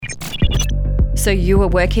So you were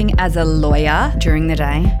working as a lawyer during the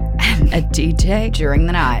day and a DJ during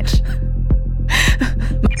the night.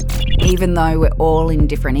 Even though we're all in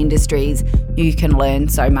different industries, you can learn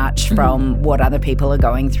so much from what other people are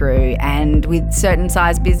going through. And with certain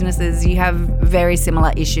size businesses, you have very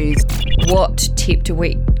similar issues. What tip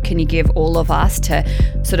can you give all of us to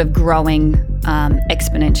sort of growing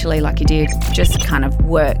exponentially like you did? Just kind of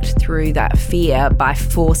worked through that fear by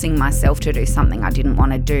forcing myself to do something I didn't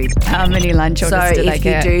want to do. How many lunch orders did I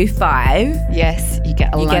get? So if you do 5... Yes, you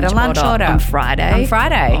get a lunch order on Friday. On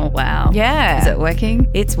Friday. Oh, wow. Yeah. Is it working?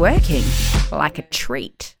 It's working. Like a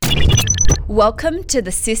treat. Welcome to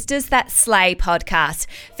the Sisters That Slay podcast,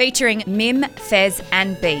 featuring Mim, Fez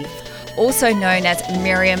and Beef, also known as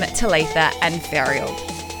Miriam, Talitha and Ferial.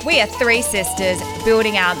 We are 3 sisters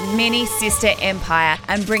building our mini sister empire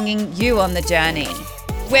and bringing you on the journey.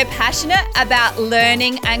 We're passionate about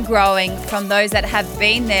learning and growing from those that have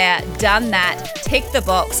been there, done that, ticked the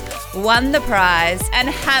box, won the prize and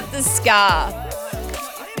have the scar.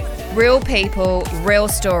 Real people, real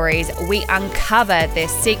stories. We uncover their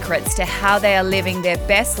secrets to how they are living their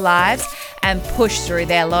best lives and push through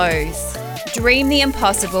their lows. Dream the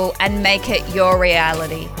impossible and make it your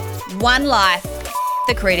reality. One life.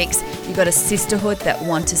 The critics, you got a sisterhood that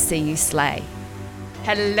want to see you slay.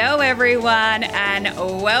 Hello everyone and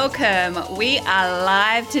welcome. We are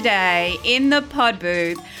live today in the pod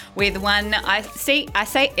booth with one, I say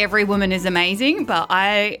every woman is amazing, but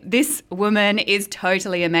this woman is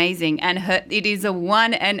totally amazing, and it is a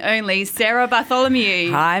one and only Sarah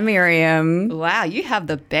Bartholomew. Hi Miriam. Wow, you have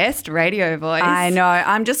the best radio voice. I know.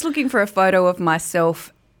 I'm just looking for a photo of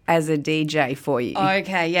myself as a DJ for you.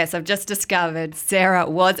 Okay, yes, I've just discovered Sarah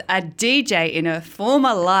was a DJ in her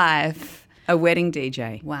former life. A wedding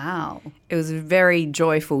DJ. Wow. It was a very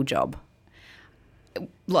joyful job.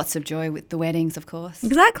 Lots of joy with the weddings, of course.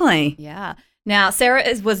 Exactly. Yeah. Now, Sarah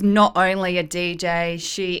was not only a DJ,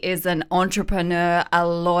 she is an entrepreneur, a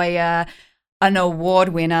lawyer, an award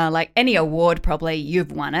winner, like any award probably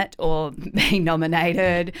you've won it or been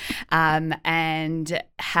nominated, and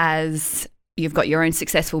you've got your own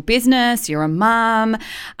successful business, you're a mum,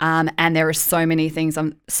 and there are so many things.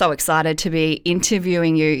 I'm so excited to be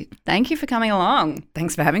interviewing you. Thank you for coming along.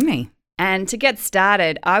 Thanks for having me. And to get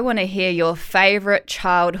started, I want to hear your favourite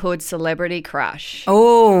childhood celebrity crush.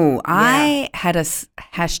 Oh, yeah. I had a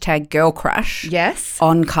hashtag girl crush. Yes.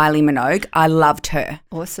 On Kylie Minogue. I loved her.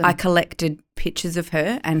 Awesome. I collected pictures of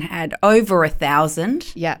her and had over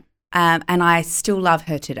 1,000. Yeah. And I still love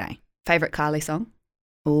her today. Favourite Kylie song?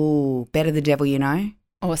 Oh, Better the Devil You Know.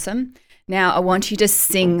 Awesome. Now I want you to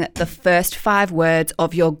sing the first 5 words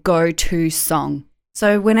of your go-to song.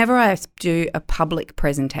 So whenever I do a public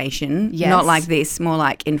presentation, yes. Not like this, more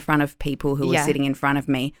like in front of people who are sitting in front of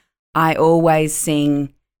me, I always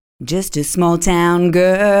sing, just a small town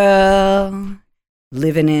girl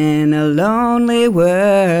living in a lonely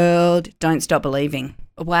world. Don't stop believing.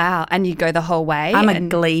 Wow. And you go the whole way? I'm a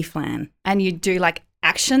Glee fan. And you do like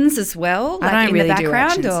actions as well? Like I don't really do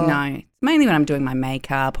actions, or? no. Mainly when I'm doing my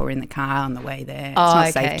makeup or in the car on the way there. It's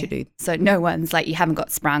not safe to do. So no one's like, you haven't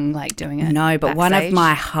got sprung like doing it? No, but backstage? One of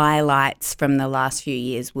my highlights from the last few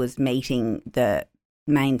years was meeting the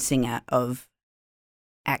main singer of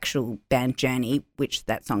actual band Journey, which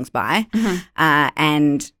that song's by. Mm-hmm.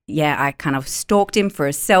 And yeah, I kind of stalked him for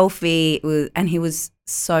a selfie and he was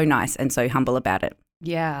so nice and so humble about it.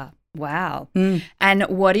 Yeah. Wow. Mm. And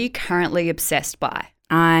what are you currently obsessed by?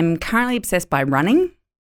 I'm currently obsessed by running.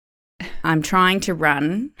 I'm trying to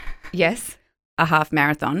run a half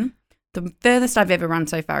marathon. The furthest I've ever run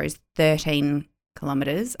so far is 13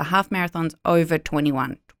 kilometres. A half marathon's over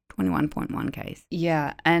 21.1 Ks.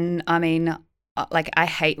 Yeah. And I mean, like I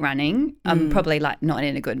hate running. I'm probably like not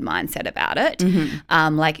in a good mindset about it.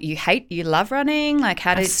 Mm-hmm. Like you love running? Like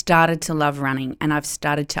I've started to love running and I've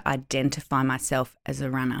started to identify myself as a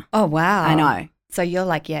runner. Oh, wow. I know. So you're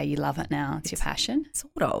like, yeah, you love it now. It's your passion?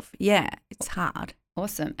 Sort of. Yeah. It's hard.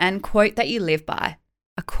 Awesome. And quote that you live by?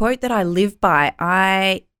 A quote that I live by,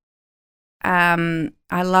 I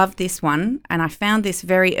love this one, and I found this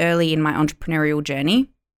very early in my entrepreneurial journey.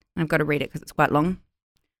 I've got to read it because it's quite long.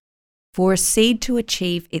 For a seed to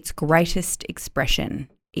achieve its greatest expression,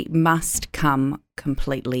 it must come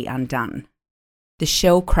completely undone. The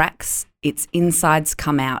shell cracks, its insides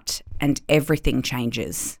come out, and everything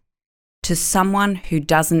changes. To someone who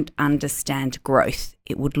doesn't understand growth,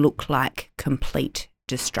 it would look like complete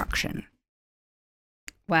destruction.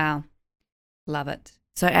 Wow. Love it.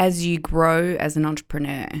 So as you grow as an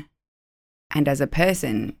entrepreneur and as a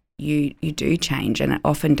person, you do change, and it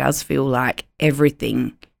often does feel like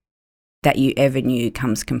everything that you ever knew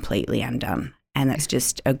comes completely undone. And that's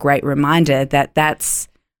just a great reminder that that's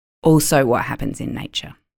also what happens in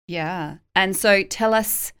nature. Yeah. And so tell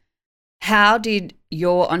us, how did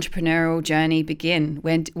your entrepreneurial journey begin?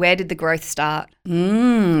 Where did the growth start?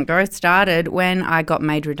 Growth started when I got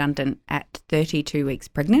made redundant at 32 weeks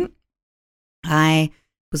pregnant. I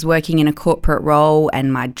was working in a corporate role,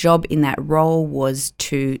 and my job in that role was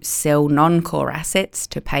to sell non-core assets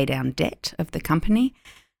to pay down debt of the company.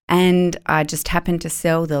 And I just happened to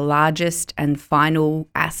sell the largest and final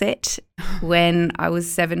asset when I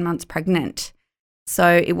was 7 months pregnant.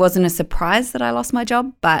 So it wasn't a surprise that I lost my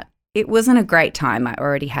job, but it wasn't a great time. I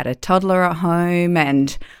already had a toddler at home,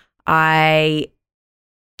 and I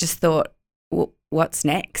just thought, what's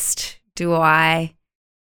next? Do I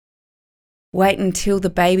wait until the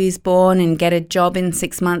baby's born and get a job in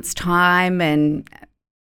 6 months' time and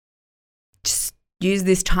just use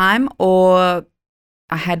this time? Or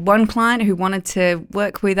I had one client who wanted to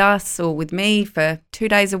work with us or with me for 2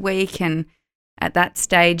 days a week, and at that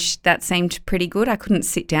stage that seemed pretty good. I couldn't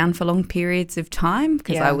sit down for long periods of time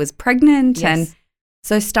because I was pregnant. And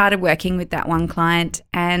so started working with that one client,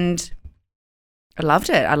 and I loved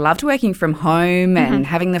it. I loved working from home and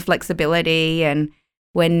having the flexibility. And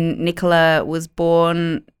when Nicola was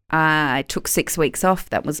born, I took 6 weeks off.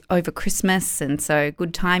 That was over Christmas, and so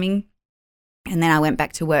good timing. And then I went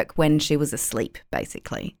back to work when she was asleep,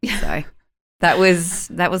 basically. So that was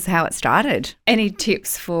how it started. Any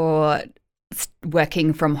tips for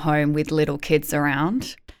working from home with little kids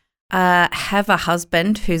around? Have a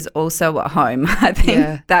husband who's also at home. I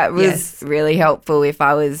think that was really helpful. If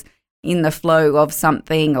I was in the flow of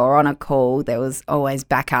something or on a call, there was always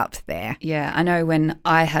backup there. Yeah, I know when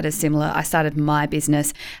I had I started my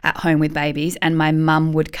business at home with babies, and my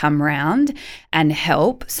mum would come round and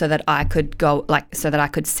help so that I could so that I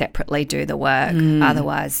could separately do the work.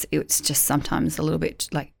 Otherwise, it's just sometimes a little bit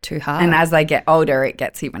too hard. And as they get older, it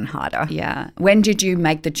gets even harder. Yeah. When did you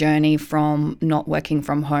make the journey from not working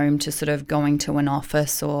from home to sort of going to an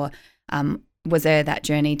office, or was there that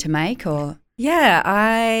journey to make? Or yeah,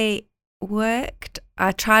 I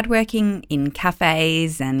tried working in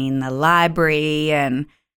cafes and in the library, and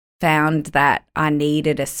found that I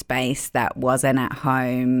needed a space that wasn't at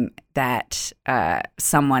home, that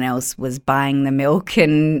someone else was buying the milk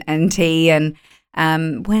and tea. And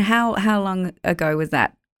how long ago was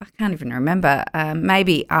that? I can't even remember.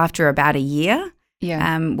 Maybe after about a year,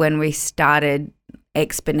 when we started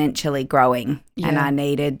exponentially growing, and I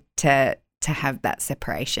needed to have that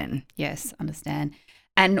separation. Yes, understand.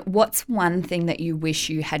 And what's one thing that you wish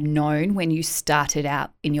you had known when you started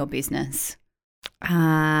out in your business?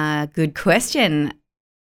 Good question.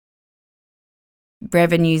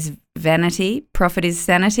 Revenue's vanity, profit is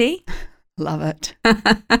sanity. Love it.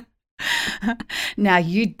 Now,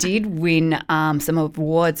 you did win some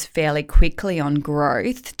awards fairly quickly on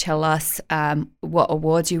growth. Tell us what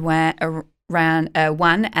awards you won,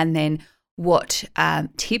 and then what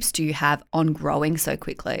tips do you have on growing so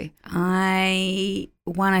quickly? I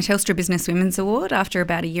won a Telstra Business Women's Award after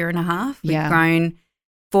about a year and a half. We've grown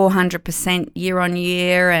 400% year on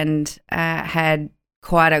year, and had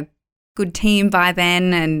quite a good team by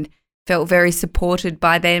then, and felt very supported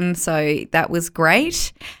by them. So that was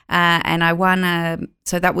great. And I won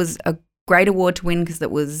so that was a great award to win, because it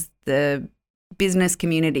was the business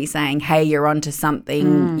community saying, hey, you're onto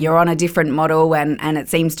something, you're on a different model, and it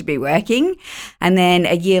seems to be working. And then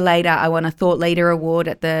a year later, I won a Thought Leader Award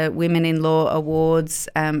at the Women in Law Awards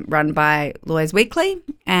run by Lawyers Weekly.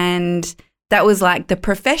 And that was like the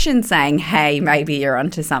profession saying, hey, maybe you're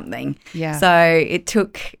onto something. Yeah. So it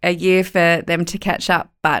took a year for them to catch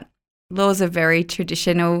up, but law's a very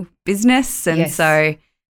traditional business. And so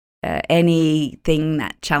anything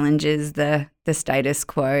that challenges the status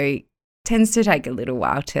quo tends to take a little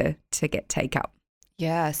while to get take up.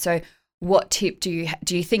 Yeah. So what tip do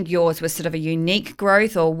you think yours was sort of a unique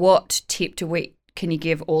growth, or what tip can you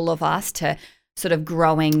give all of us to sort of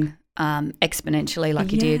growing exponentially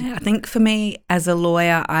like you did? I think for me as a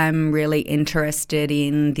lawyer, I'm really interested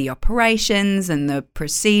in the operations and the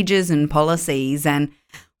procedures and policies. And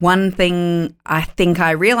one thing I think I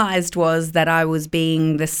realised was that I was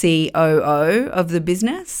being the COO of the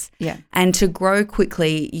business. Yeah. And to grow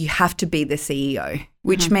quickly, you have to be the CEO,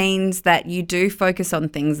 which means that you do focus on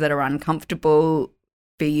things that are uncomfortable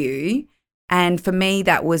for you. And for me,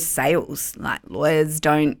 that was sales. Like, lawyers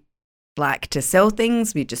don't like to sell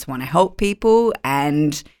things. We just want to help people,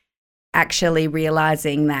 and actually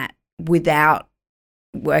realising that without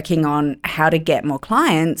working on how to get more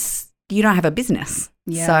clients, you don't have a business.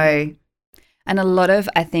 Yeah. So, and a lot of,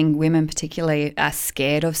 I think, women particularly are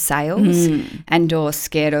scared of sales and or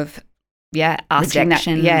scared of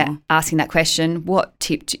rejection. Asking that question. What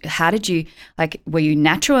tip? How did you were you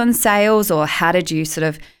natural in sales, or how did you sort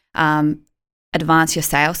of advance your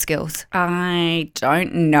sales skills? I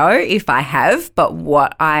don't know if I have, but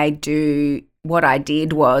what I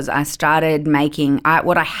did was I started making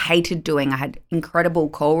what I hated doing. I had incredible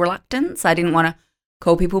call reluctance. I didn't want to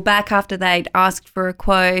call people back after they'd asked for a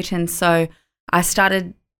quote, and so I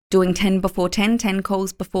started doing 10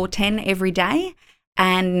 calls before 10 every day.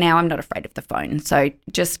 And now I'm not afraid of the phone. So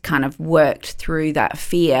just kind of worked through that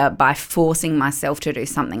fear by forcing myself to do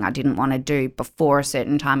something I didn't want to do before a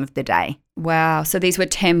certain time of the day. Wow. So these were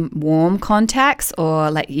 10 warm contacts, or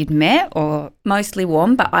you'd met, or? Mostly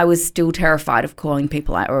warm, but I was still terrified of calling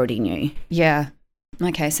people I already knew. Yeah.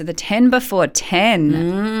 Okay. So the 10 before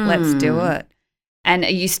 10. Let's do it. And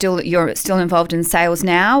you're still involved in sales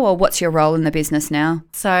now, or what's your role in the business now?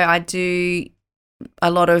 So I do a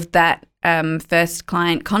lot of that first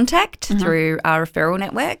client contact through our referral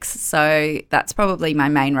networks. So that's probably my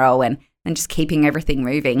main role, and just keeping everything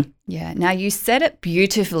moving. Yeah. Now, you said it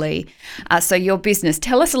beautifully. So your business,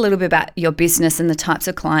 tell us a little bit about your business and the types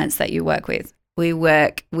of clients that you work with. We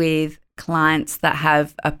work with clients that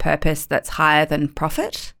have a purpose that's higher than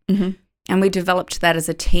profit. Mm-hmm. And we developed that as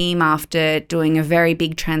a team after doing a very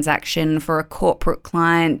big transaction for a corporate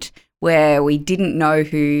client where we didn't know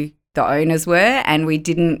who the owners were, and we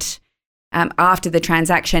didn't after the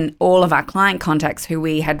transaction, all of our client contacts who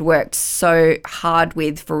we had worked so hard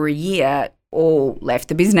with for a year all left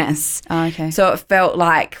the business. Oh, okay. So it felt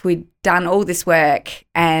like we'd done all this work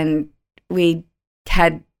and we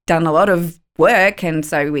had done a lot of work, and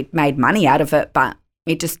so we'd made money out of it, but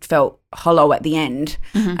it just felt hollow at the end.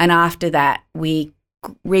 Mm-hmm. And after that, we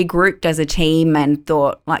regrouped as a team and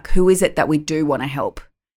thought, who is it that we do want to help?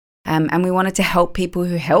 And we wanted to help people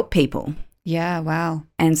who help people. Yeah, wow.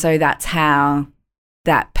 And so that's how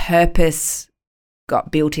that purpose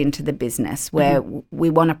got built into the business, where we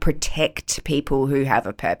want to protect people who have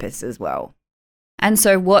a purpose as well. And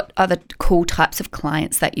so what are the cool types of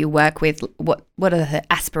clients that you work with? What are the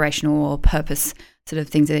aspirational or purpose sort of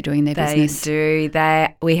things that they're doing in their business?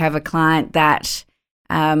 We have a client that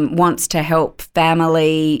wants to help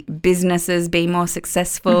family businesses be more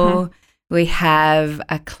successful. Mm-hmm. We have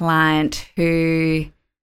a client who,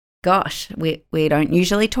 we don't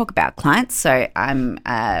usually talk about clients, so I'm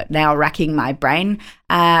now racking my brain,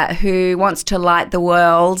 who wants to light the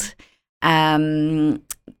world.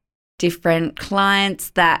 Different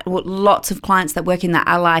clients lots of clients that work in the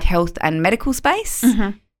allied health and medical space.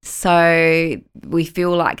 Mm-hmm. So we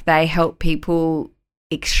feel like they help people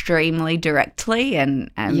extremely directly, and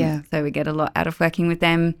so we get a lot out of working with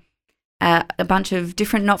them. A bunch of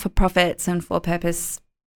different not-for-profits and for-purpose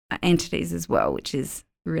entities as well, which is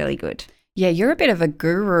really good. Yeah, you're a bit of a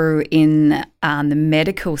guru in the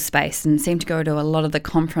medical space and seem to go to a lot of the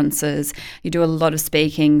conferences. You do a lot of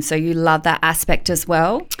speaking, so you love that aspect as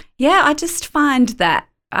well? Yeah, I just find that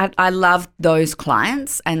I love those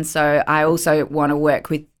clients, and so I also want to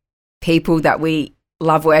work with people that we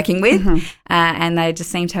love working with, and they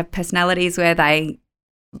just seem to have personalities where they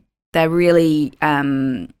really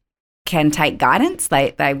can take guidance.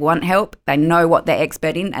 They want help. They know what they're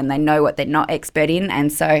expert in, and they know what they're not expert in.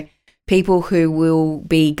 And so people who will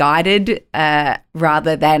be guided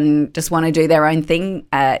rather than just want to do their own thing,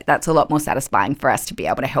 that's a lot more satisfying for us to be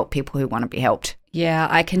able to help people who want to be helped. Yeah,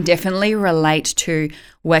 I can definitely relate to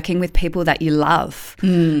working with people that you love.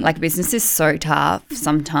 Business is so tough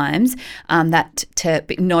sometimes, that to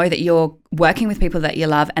know that you're working with people that you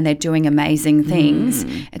love and they're doing amazing things,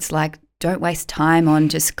 it's like, don't waste time on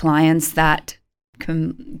just clients that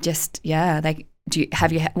can just,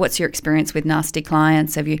 what's your experience with nasty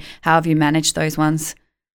clients? How have you managed those ones?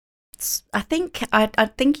 I think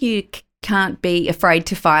you can't be afraid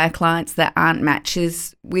to fire clients that aren't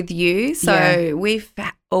matches with you. So we've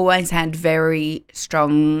always had very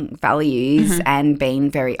strong values and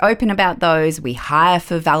been very open about those. We hire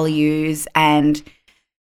for values, and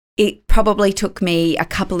it probably took me a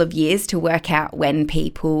couple of years to work out when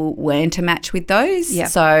people weren't a match with those. Yep.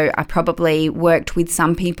 So I probably worked with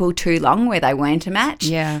some people too long where they weren't a match.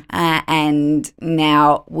 Yeah. And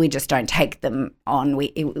now we just don't take them on.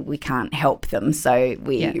 We can't help them, so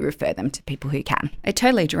we refer them to people who can. It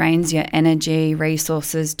totally drains your energy,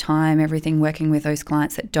 resources, time, everything working with those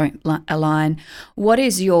clients that don't align. What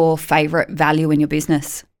is your favourite value in your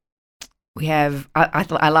business? We have,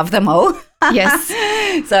 I love them all. Yes.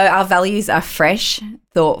 So our values are fresh,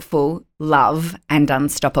 thoughtful, love, and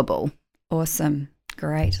unstoppable. Awesome.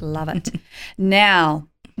 Great. Love it. Now,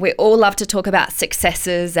 we all love to talk about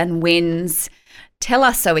successes and wins. tell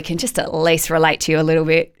us so we can just at least relate to you a little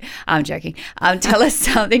bit. I'm joking. Tell us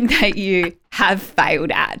something that you have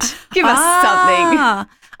failed at. Give us something.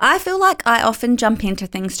 I feel like I often jump into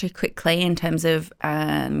things too quickly in terms of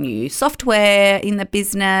new software in the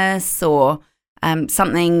business or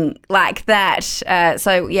something like that.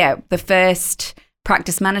 The first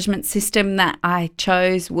practice management system that I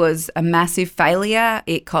chose was a massive failure.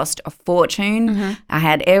 It cost a fortune. Mm-hmm. I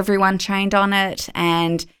had everyone trained on it,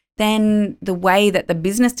 and then the way that the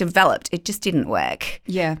business developed, it just didn't work.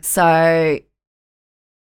 Yeah. So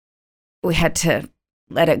we had to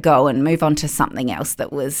let it go and move on to something else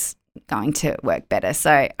that was going to work better.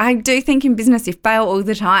 So I do think in business you fail all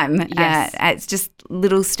the time. Yes. It's just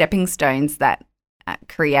little stepping stones that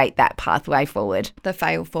create that pathway forward. The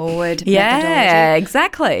fail forward Yeah, methodology.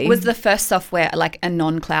 exactly. Was the first software like a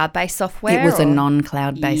non-cloud-based software? It was a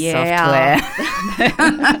non-cloud-based software.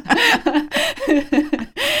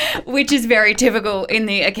 Which is very typical in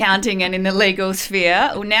the accounting and in the legal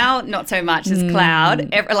sphere. Well, now not so much as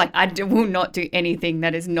cloud. I will not do anything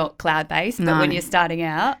that is not cloud-based. But when you're starting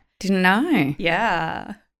out. Didn't know.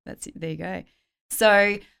 Yeah, that's it. There you go.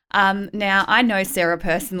 So now I know Sarah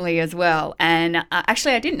personally as well. And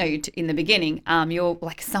actually I didn't know you in the beginning. You're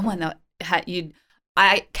like someone that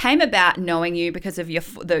I came about knowing you because of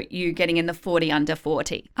you getting in the 40 under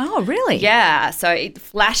 40. Oh, really? Yeah. So it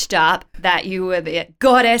flashed up that you were the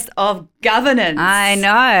goddess of governance. I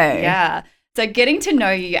know. Yeah. So getting to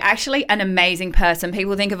know you, you're actually an amazing person.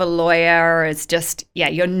 People think of a lawyer as just,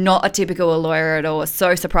 you're not a typical lawyer at all.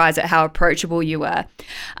 So surprised at how approachable you were.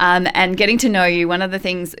 And getting to know you, one of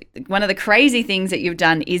the crazy things that you've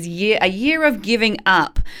done is a year of giving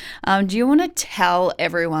up. Do you want to tell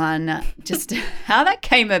everyone just how that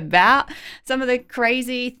came about, some of the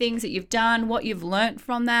crazy things that you've done, what you've learnt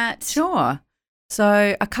from that? Sure.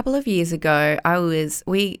 So a couple of years ago,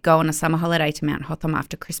 we go on a summer holiday to Mount Hotham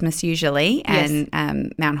after Christmas usually, and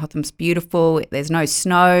Mount Hotham's beautiful. There's no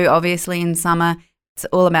snow, obviously, in summer. It's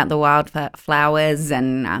all about the wildflowers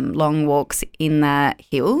and long walks in the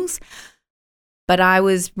hills. But I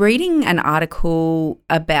was reading an article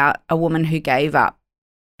about a woman who gave up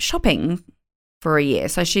shopping for a year.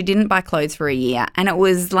 So she didn't buy clothes for a year, and it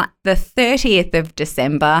was like the 30th of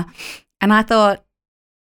December, and I thought,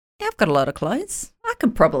 I've got a lot of clothes. I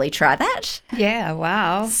could probably try that. Yeah,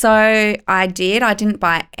 wow. So I did. I didn't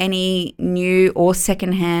buy any new or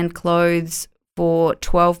secondhand clothes for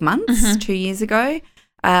 12 months, 2 years ago.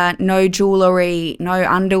 No jewellery, no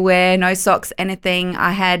underwear, no socks, anything.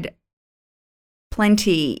 I had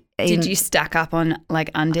plenty. Did you stack up on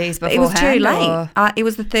like undies beforehand? It was too late. It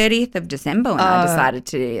was the 30th of December when I decided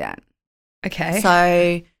to do that. Okay.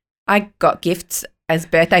 So I got gifts as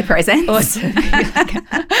birthday presents. Awesome.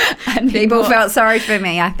 And people felt sorry for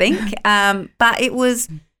me, I think. But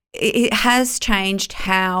it has changed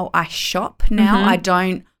how I shop now.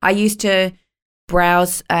 I used to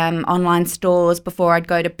browse online stores before I'd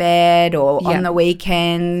go to bed, or on the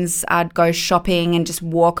weekends I'd go shopping and just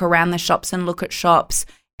walk around the shops and look at shops.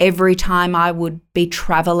 Every time I would be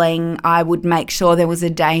traveling, I would make sure there was a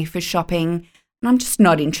day for shopping. And I'm just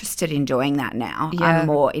not interested in doing that now. Yeah. I'm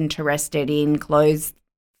more interested in clothes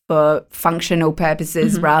for functional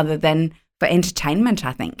purposes rather than for entertainment,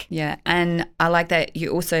 I think. Yeah, and I like that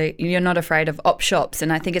you're not afraid of op shops,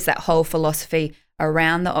 and I think it's that whole philosophy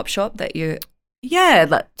around the op shop that you... Yeah,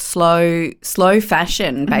 like slow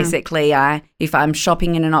fashion, basically. If I'm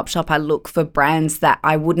shopping in an op shop, I look for brands that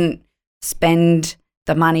I wouldn't spend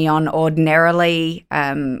the money on ordinarily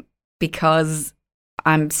because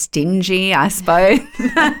I'm stingy, I suppose.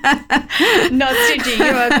 Not stingy.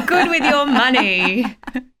 You are good with your money.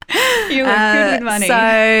 You are good with money.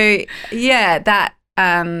 So, that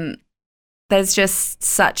there's just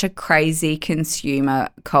such a crazy consumer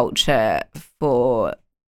culture for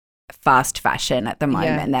fast fashion at the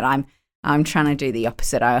moment that I'm trying to do the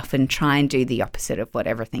opposite. I often try and do the opposite of what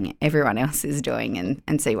everyone else is doing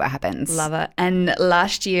and see what happens. Love it. And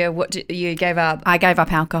last year, you gave up? I gave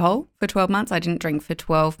up alcohol for 12 months. I didn't drink for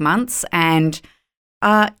 12 months. And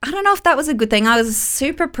I don't know if that was a good thing. I was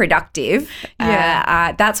super productive.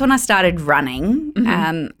 Yeah. That's when I started running.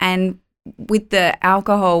 And with the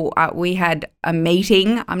alcohol, we had a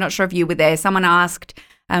meeting. I'm not sure if you were there. Someone asked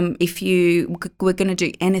if you were going to do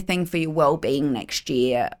anything for your well-being next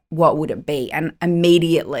year, what would it be? And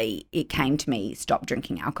immediately it came to me, stop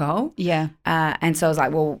drinking alcohol. Yeah. And so I was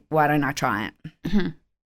like, well, why don't I try it?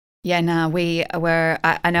 Yeah, no,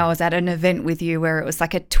 I know I was at an event with you where it was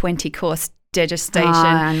like a 20-course degustation.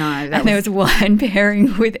 I know. There was wine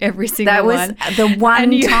pairing with every single one. That was the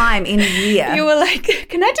one time in a year. You were like,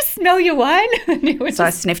 can I just smell your wine? So I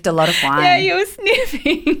sniffed a lot of wine. Yeah, you were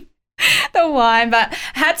sniffing. the wine, but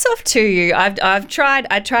hats off to you. I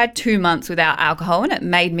tried 2 months without alcohol, and it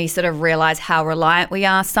made me sort of realize how reliant we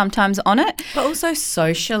are sometimes on it. But also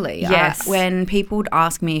socially. Yes. When people would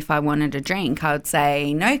ask me if I wanted a drink, I would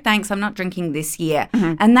say, no, thanks, I'm not drinking this year.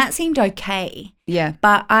 And that seemed okay. Yeah.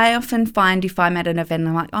 But I often find if I'm at an event and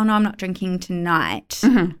I'm like, oh, no, I'm not drinking tonight,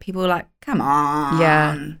 people are like, come on.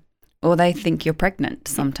 Yeah. Or they think you're pregnant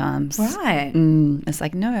sometimes. Right. It's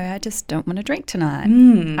like, no, I just don't want to drink tonight.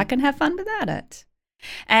 I can have fun without it.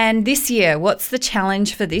 And this year, what's the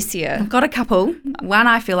challenge for this year? I've got a couple. One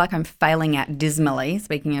I feel like I'm failing at dismally,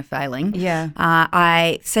 speaking of failing. Yeah.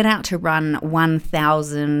 I set out to run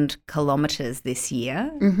 1,000 kilometres this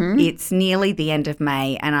year. It's nearly the end of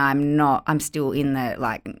May and I'm still in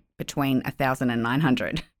the between 1,000 and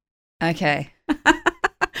 900. Okay.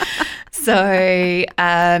 So you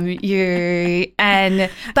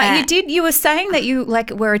were saying that you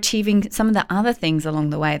were achieving some of the other things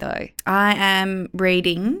along the way though. I am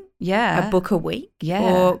reading a book a week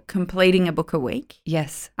or completing a book a week.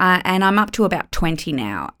 Yes. And I'm up to about 20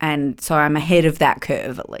 now, and so I'm ahead of that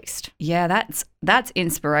curve at least. Yeah, that's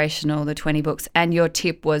inspirational, the 20 books. And your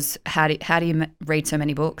tip was how do you read so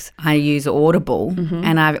many books? I use Audible,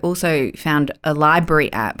 and I've also found a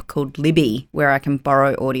library app called Libby where I can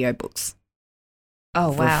borrow audiobooks.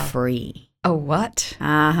 Oh, wow. For free. Oh, what?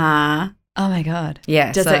 Uh-huh. Oh, my God.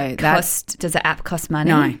 Yeah. Does the app cost money?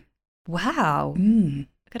 No. Wow.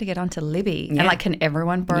 I've got to get onto Libby. Yeah. And can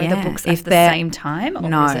everyone borrow the books if at the same time? Or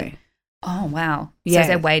no. Is it, oh, wow. Yeah. So is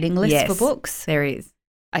there a waiting list for books? There is.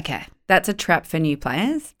 Okay. That's a trap for new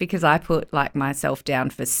players because I put myself down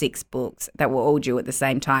for 6 books that were all due at the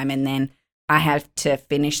same time, and then I have to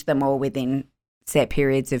finish them all within set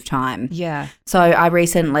periods of time. Yeah. So I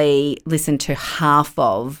recently listened to half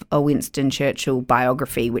of a Winston Churchill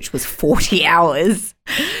biography, which was 40 hours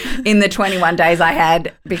in the 21 days I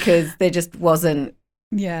had because there just wasn't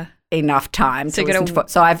enough time to listen to.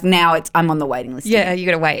 So I'm on the waiting list. Yeah, you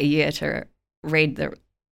got to wait a year to read the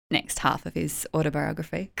next half of his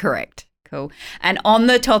autobiography. Correct. Cool. And on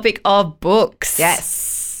the topic of books.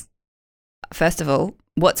 Yes. First of all,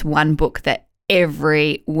 what's one book that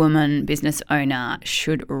every woman business owner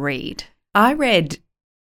should read? I read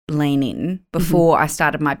Lean In before I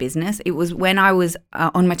started my business. It was when I was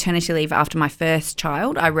on maternity leave after my first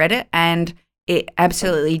child. I read it and it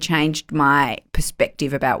absolutely changed my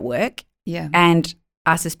perspective about work. Yeah. And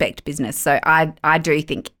I suspect business. So I do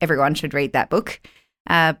think everyone should read that book,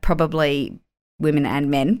 probably women and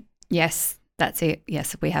men. Yes, that's it.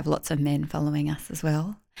 Yes, we have lots of men following us as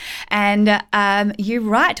well. And you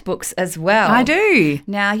write books as well. I do.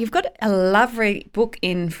 Now, you've got a lovely book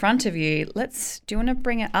in front of you. Do you want to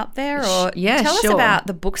bring it up there or tell us about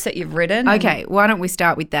the books that you've written? Okay, why don't we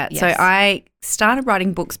start with that? Yes. So I started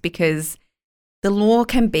writing books because the law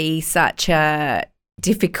can be such a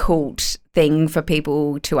difficult thing for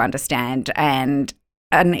people to understand and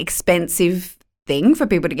an expensive thing for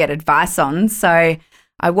people to get advice on. So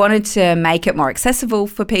I wanted to make it more accessible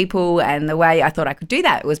for people, and the way I thought I could do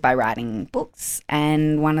that was by writing books.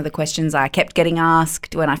 And one of the questions I kept getting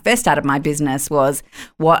asked when I first started my business was,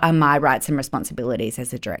 what are my rights and responsibilities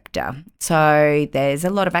as a director? So there's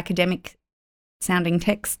a lot of academic sounding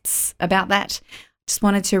texts about that. Just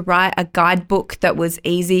wanted to write a guidebook that was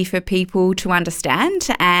easy for people to understand,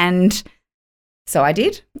 and so I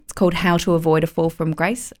did. It's called How to Avoid a Fall from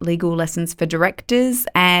Grace, Legal Lessons for Directors,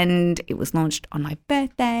 and it was launched on my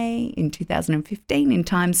birthday in 2015 in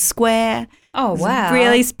Times Square. Oh, wow. It was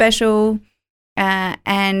really special,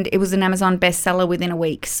 and it was an Amazon bestseller within a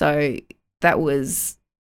week, so that was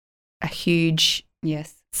a huge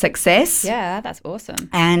success. Yeah, that's awesome.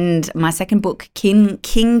 And my second book,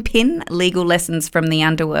 Kingpin, Legal Lessons from the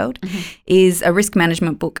Underworld, is a risk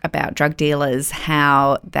management book about drug dealers,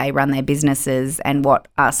 how they run their businesses and what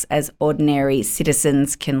us as ordinary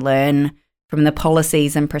citizens can learn from the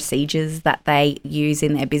policies and procedures that they use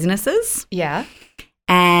in their businesses. Yeah.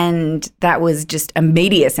 And that was just a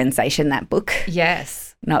media sensation, that book.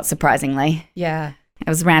 Yes. Not surprisingly. Yeah. It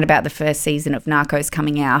was around about the first season of Narcos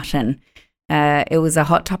coming out, and it was a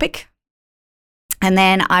hot topic. And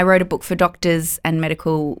then I wrote a book for doctors and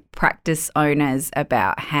medical practice owners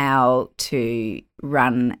about how to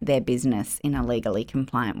run their business in a legally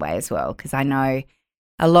compliant way as well, because I know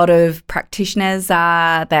a lot of practitioners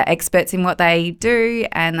they're experts in what they do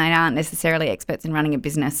and they aren't necessarily experts in running a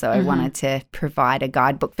business. So I wanted to provide a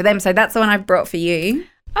guidebook for them. So that's the one I've brought for you.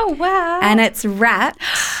 Oh, wow. And it's wrapped.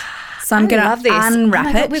 So I'm going to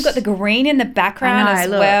unwrap it. We've got the green in the background as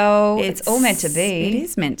well. It's all meant to be. It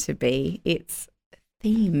is meant to be. It's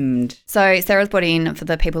themed. So Sarah's brought in, for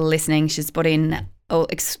the people listening, she's brought in,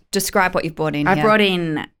 describe what you've brought in. I brought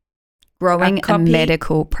in Growing a copy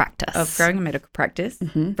medical practice. of Growing a Medical Practice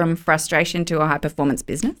Mhm. from Frustration to a High Performance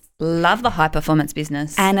Business. Love the high performance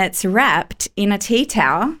business. And it's wrapped in a tea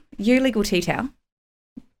towel, legal tea towel.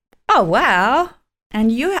 oh, wow.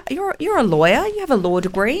 And you're a lawyer. You have a law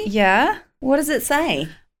degree. Yeah. What does it say?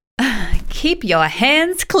 Keep your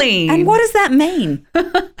hands clean. And what does that mean?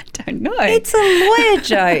 I don't know. It's a lawyer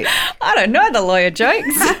joke. I don't know the lawyer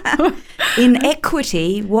jokes. In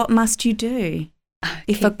equity, what must you do?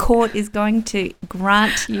 If a court is going to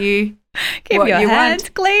grant you Keep what your you hands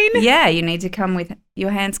want, clean. yeah, you need to come with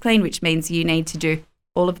your hands clean, which means you need to do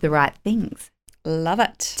all of the right things Love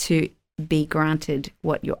it. to be granted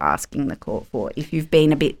what you're asking the court for. If you've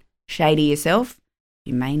been a bit shady yourself,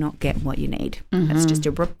 you may not get what you need. That's just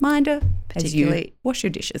a reminder as you Particularly wash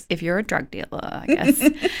your dishes. if you're a drug dealer, I guess.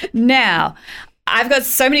 Now, I've got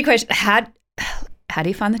so many questions. How do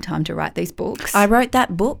you find the time to write these books? I wrote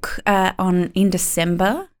that book in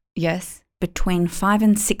December yes. between 5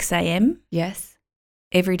 and 6 a.m. Yes.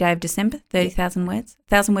 every day of December, 30,000 words,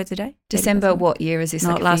 1,000 words a day. December, 30,000. what year is this?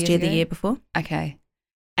 Not like a few last years year, the ago? year before. Okay.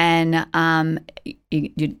 And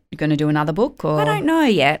you're going to do another book? Or? I don't know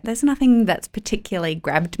yet. There's nothing that's particularly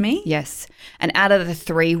grabbed me. Yes. And out of the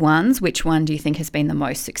 3 ones, which one do you think has been the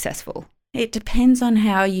most successful? It depends on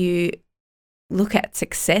how you look at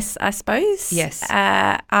success, I suppose. Yes.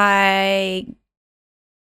 That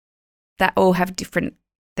all have different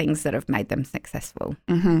things that have made them successful.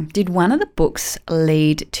 Mm-hmm. Did one of the books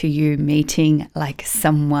lead to you meeting like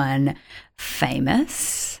someone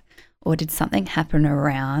famous? Or did something happen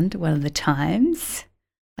around one of the times?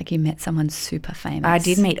 Like you met someone super famous? I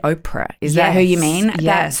did meet Oprah. Is that who you mean?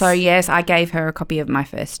 Yes. So, yes, I gave her a copy of my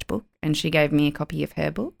first book and she gave me a copy of her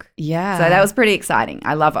book. Yeah. So that was pretty exciting.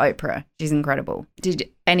 I love Oprah. She's incredible. Did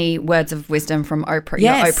any words of wisdom from Oprah,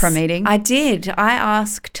 Yes, your Oprah meeting? I did. I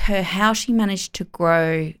asked her how she managed to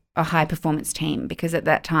grow a high performance team because at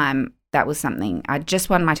that time that was something. I just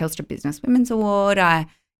won my Telstra Business Women's Award. I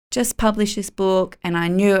just published this book and I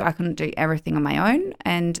knew I couldn't do everything on my own.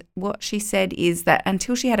 And what she said is that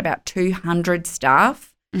until she had about 200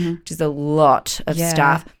 staff, which is a lot of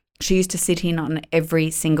staff, she used to sit in on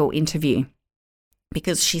every single interview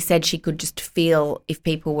because she said she could just feel if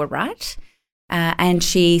people were right. And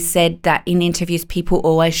she said that in interviews, people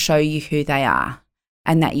always show you who they are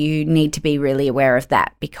and that you need to be really aware of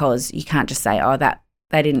that because you can't just say, oh, that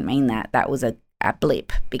they didn't mean that. That was a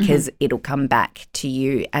blip because it'll come back to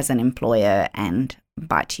you as an employer and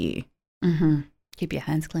bite you. Mm-hmm. Keep your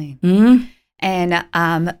hands clean. Mm.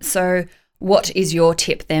 And so what is your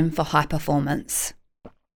tip then for high performance?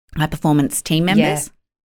 High performance team members.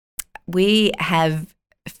 We have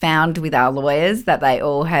found with our lawyers that they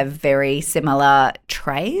all have very similar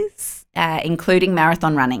traits, including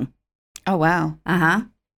marathon running. Oh, wow. Uh-huh.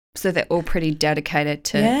 So they're all pretty dedicated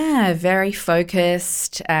to... Yeah, very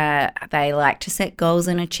focused. They like to set goals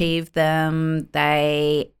and achieve them.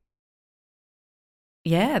 They're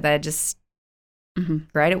just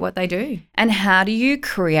great at what they do. And how do you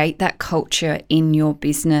create that culture in your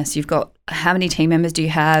business? You've got, how many team members do you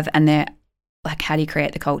have? And they're like, how do you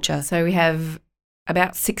create the culture? So we have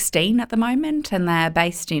about 16 at the moment and they're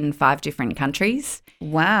based in 5 different countries.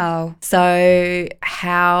 Wow. So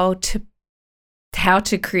how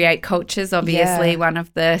to create cultures, obviously, one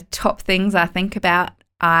of the top things I think about.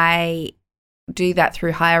 I do that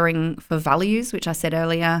through hiring for values, which I said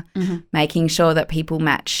earlier. Making sure that people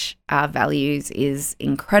match our values is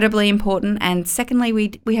incredibly important. And secondly,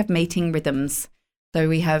 we have meeting rhythms. So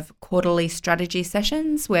we have quarterly strategy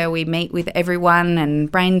sessions where we meet with everyone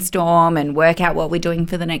and brainstorm and work out what we're doing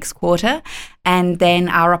for the next quarter. And then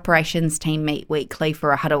our operations team meet weekly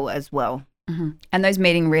for a huddle as well. And those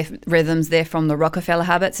meeting rhythms, they're from the Rockefeller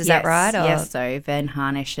Habits, is that right? Or? Yes, so Vern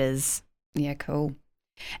Harnish's. Yeah, cool.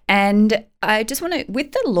 And I just want to,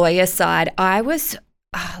 with the lawyer side, I was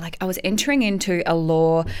entering into a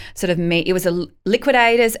law sort of it was a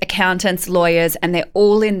liquidators, accountants, lawyers, and they're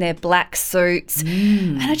all in their black suits.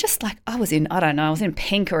 And I just I was in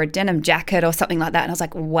pink or a denim jacket or something like that. And I was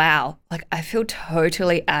like, wow, I feel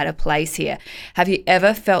totally out of place here. Have you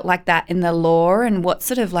ever felt like that in the law? And what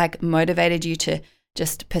sort of motivated you to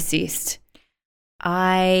just persist?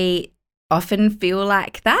 I often feel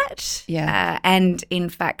like that. Yeah. And in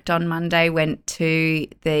fact, on Monday went to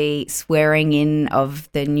the swearing in of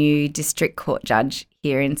the new district court judge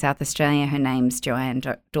here in South Australia. Her name's Joanne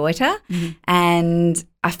Deuter. And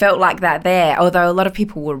I felt like that there, although a lot of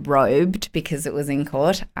people were robed because it was in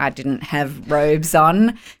court. I didn't have robes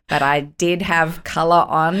on, but I did have colour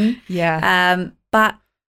on. Yeah. But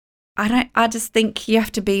I just think you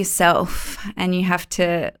have to be yourself and you have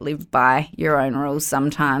to live by your own rules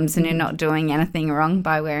sometimes, and you're not doing anything wrong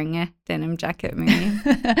by wearing a denim jacket, Miriam.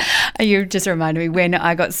 You just reminded me when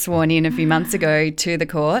I got sworn in a few months ago to the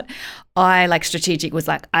court, I strategic was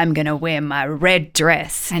like, I'm going to wear my red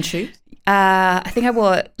dress. And shoes? I think I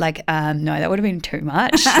wore no, that would have been too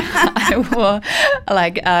much. I wore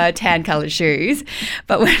tan coloured shoes.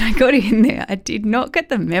 But when I got in there, I did not get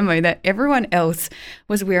the memo that everyone else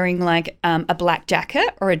was wearing a black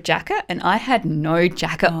jacket or a jacket, and I had no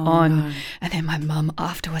jacket on. No. And then my mum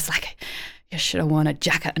after was like, you should have worn a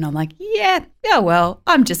jacket. And I'm like, yeah, well,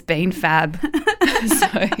 I'm just being fab.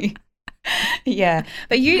 So... Yeah,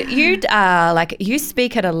 but you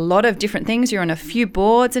speak at a lot of different things. You're on a few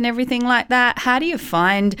boards and everything like that. How do you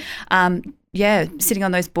find, sitting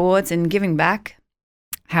on those boards and giving back?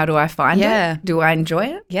 How do I find it? Do I enjoy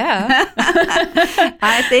it? Yeah.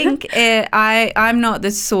 I think I'm not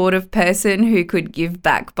the sort of person who could give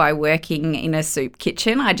back by working in a soup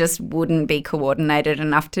kitchen. I just wouldn't be coordinated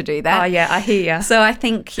enough to do that. Oh, yeah, I hear you. So I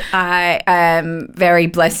think I am very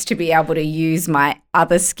blessed to be able to use my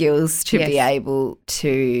other skills to be able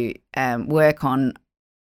to work on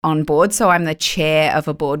board. So I'm the chair of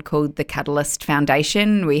a board called the Catalyst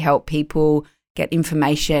Foundation. We help people get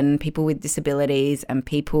information, people with disabilities and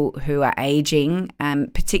people who are ageing,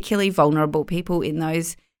 particularly vulnerable people in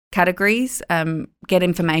those categories, get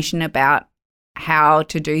information about how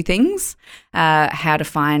to do things, how to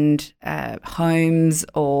find homes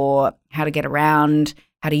or how to get around,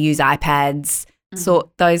 how to use iPads,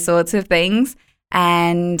 those sorts of things.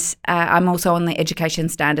 And I'm also on the Education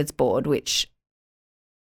Standards Board, which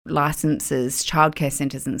licenses childcare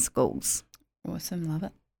centres and schools. Awesome, love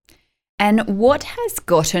it. And what has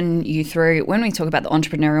gotten you through, when we talk about the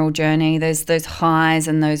entrepreneurial journey, there's those highs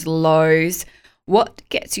and those lows, what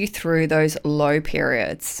gets you through those low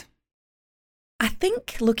periods? I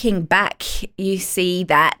think looking back, you see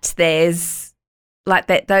that there's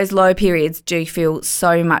those low periods do feel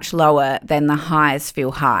so much lower than the highs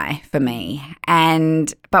feel high for me.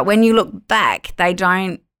 But when you look back,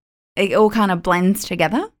 it all kind of blends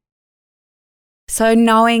together. So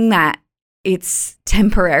knowing that it's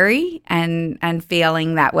temporary and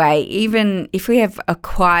feeling that way, even if we have a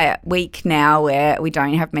quiet week now where we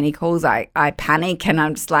don't have many calls, I panic and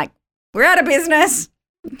I'm just like, we're out of business.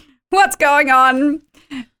 What's going on?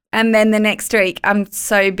 And then the next week I'm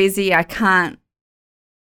so busy I can't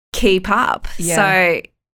keep up. Yeah. So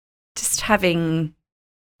just having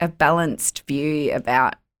a balanced view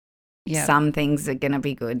about some things are going to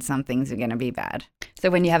be good, some things are going to be bad. So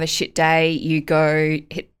when you have a shit day, you go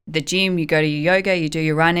hit the gym, you go to your yoga, you do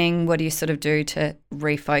your running. What do you sort of do to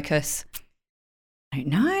refocus? I don't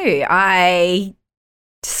know. I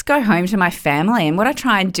just go home to my family, and what I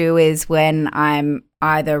try and do is when I'm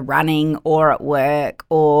either running or at work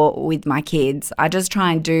or with my kids, I just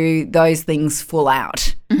try and do those things full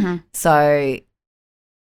out. Mm-hmm. So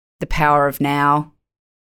The Power of Now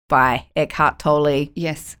by Eckhart Tolle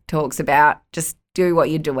talks about just do what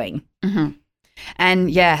you're doing. Mm-hmm.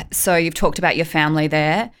 And so you've talked about your family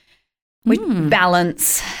there. With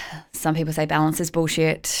balance, some people say balance is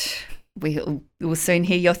bullshit. We will soon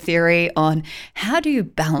hear your theory on how do you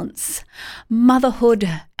balance motherhood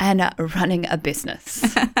and running a business.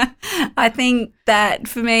 I think that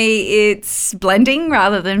for me it's blending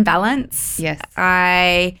rather than balance. Yes.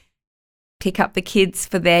 I pick up the kids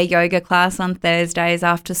for their yoga class on Thursdays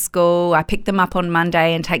after school. I pick them up on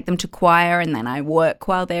Monday and take them to choir, and then I work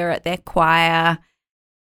while they're at their choir.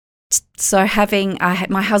 So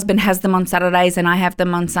my husband has them on Saturdays and I have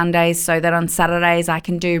them on Sundays, so that on Saturdays I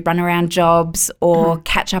can do run around jobs or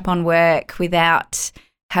catch up on work without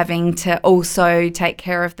having to also take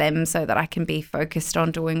care of them, so that I can be focused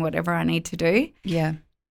on doing whatever I need to do. Yeah.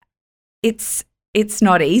 It's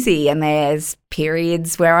not easy, and there's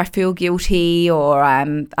periods where I feel guilty, or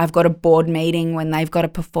I've got a board meeting when they've got a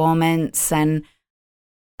performance, and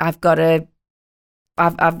I've got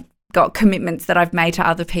commitments that I've made to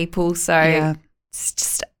other people. So it's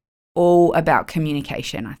just all about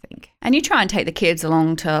communication, I think. And you try and take the kids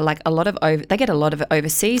along to they get a lot of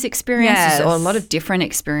overseas experiences or a lot of different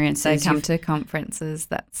experiences. They come to conferences.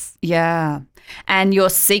 And your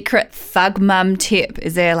secret thug mum tip,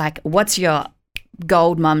 is there what's your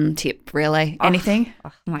gold mum tip really? Anything?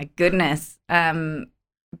 Oh my goodness.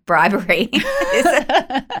 Bribery.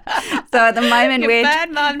 So at the moment your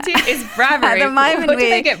bad mum tip is bribery. At the moment, what do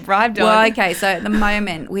they get bribed on? Well, okay, so at the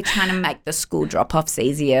moment we're trying to make the school drop-offs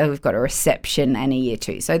easier. We've got a reception and a year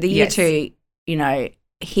two. So the year two,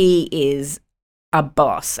 he is a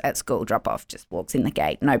boss at school drop-off just walks in the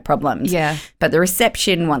gate, no problems. Yeah. But the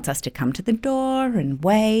reception wants us to come to the door and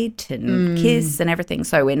wait and kiss and everything.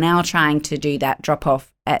 So we're now trying to do that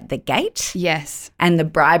drop-off at the gate. Yes. And the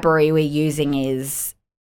bribery we're using is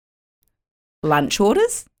lunch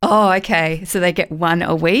orders. Oh, okay. So they get one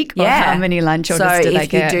a week? Or Yeah. how many lunch orders do they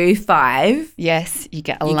get? So if you do 5, yes, you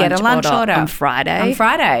get a lunch order on Friday. on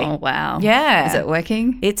Friday. Oh, wow. Yeah. Is it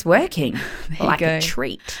working? It's working you like go. a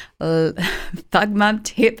treat. Thug Mum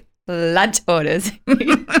tip lunch orders.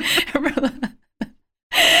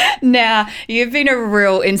 Now, you've been a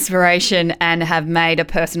real inspiration and have made a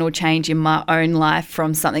personal change in my own life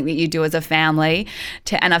from something that you do as a family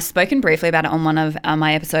and I've spoken briefly about it on one of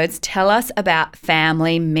my episodes. Tell us about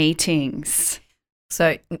family meetings.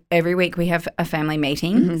 So every week we have a family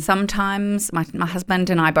meeting. Mm-hmm. Sometimes my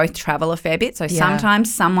husband and I both travel a fair bit, so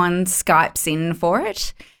sometimes someone Skypes in for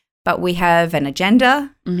it. But we have an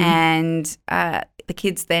agenda and the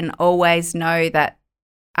kids then always know that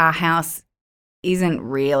our house isn't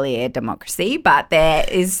really a democracy, but there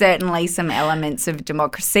is certainly some elements of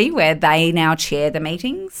democracy where they now chair the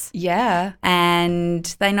meetings. Yeah. And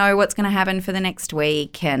they know what's going to happen for the next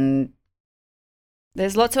week. And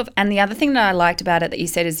there's lots of, and the other thing that I liked about it that you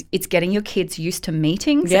said is it's getting your kids used to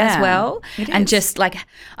meetings as well. And just like,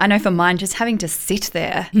 I know for mine, just having to sit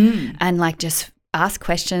there and like just ask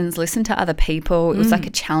questions, listen to other people. It was like a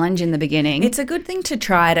challenge in the beginning. It's a good thing to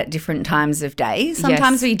try it at different times of day.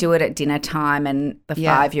 Sometimes we do it at dinner time and the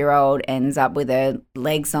 5-year-old ends up with her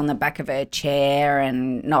legs on the back of her chair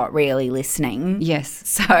and not really listening. Yes.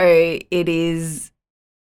 So it is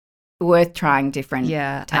worth trying different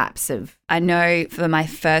types of. I know for my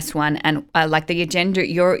first one, and like the agenda,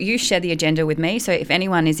 you share the agenda with me. So if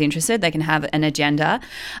anyone is interested, they can have an agenda.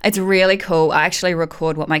 It's really cool. I actually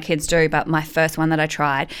record what my kids do, but my first one that I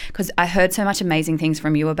tried, because I heard so much amazing things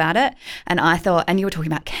from you about it, and I thought, and you were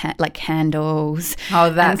talking about like candles. Oh,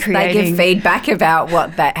 that's they give feedback about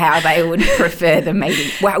how they would prefer the meeting.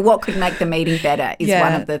 What could make the meeting better is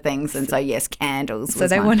one of the things. And so yes, candles. So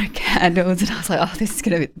they wanted candles, and I was like, oh, this is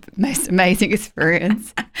going to be the most amazing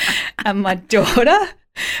experience. My daughter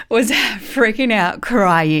was freaking out,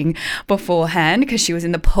 crying beforehand because she was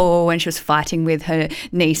in the pool and she was fighting with her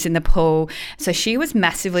niece in the pool. So she was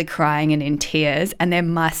massively crying and in tears. And then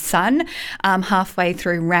my son halfway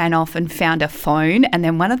through ran off and found a phone. And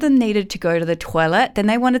then one of them needed to go to the toilet. Then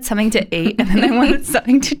they wanted something to eat and then they wanted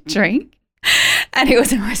something to drink. And it was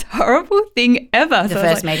the most horrible thing ever. The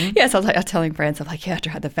first meeting? Yes, I was telling friends, I'm like, I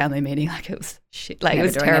tried the family meeting. Like it was shit. Like it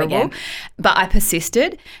was terrible. But I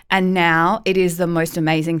persisted and now it is the most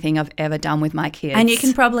amazing thing I've ever done with my kids. And you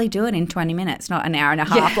can probably do it in 20 minutes, not an hour and a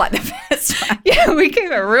half like the first time. Yeah, we keep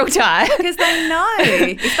it real tight. Because they know.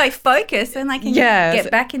 If they focus, then they can get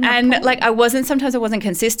back in the pool. Like sometimes I wasn't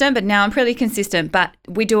consistent, but now I'm pretty consistent. But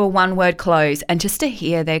we do a one-word close and just to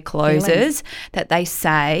hear their closes that they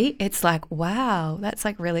say, it's like, wow, that's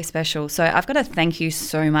like really special. So I've got to thank you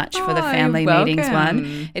so much for the family meetings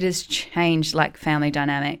one. It has changed like family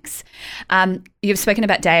dynamics. You've spoken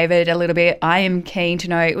about David a little bit. I am keen to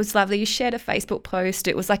know, it was lovely. You shared a Facebook post.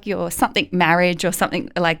 It was like your something marriage or something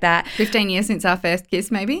like that. 15 years since our first kiss,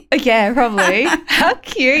 maybe? Yeah, probably. How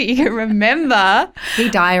cute. You can remember. He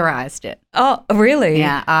diarised it. Oh, really?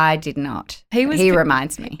 Yeah, I did not. He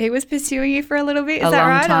reminds me. He was pursuing you for a little bit, is that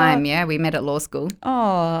right? A long time, yeah. We met at law school.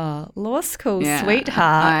 Oh, law school,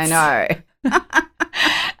 sweetheart. I know.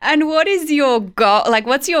 And what is your goal? Like,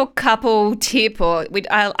 what's your couple tip?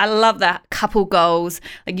 I love that couple goals.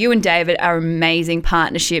 Like, you and David are amazing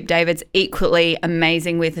partnership. David's equally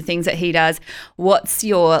amazing with the things that he does. What's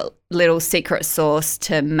your little secret sauce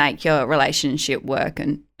to make your relationship work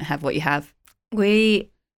and have what you have? We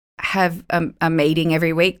have a meeting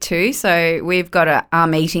every week too. So we've got our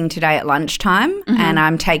meeting today at lunchtime and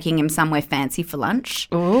I'm taking him somewhere fancy for lunch.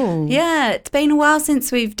 Oh. Yeah, it's been a while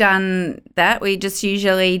since we've done that. We just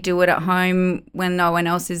usually do it at home when no one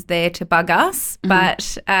else is there to bug us.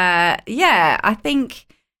 But I think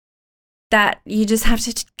that you just have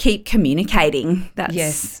to keep communicating.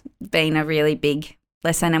 That's been a really big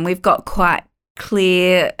lesson. And we've got quite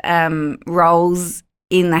clear roles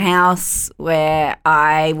in the house where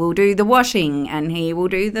I will do the washing and he will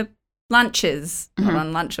do the lunches, not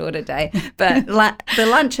on lunch order day, but the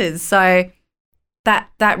lunches. So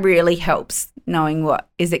that really helps knowing what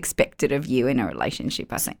is expected of you in a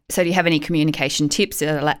relationship, I think. So do you have any communication tips?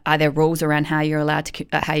 Are there rules around how you're allowed to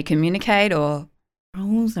how you communicate or?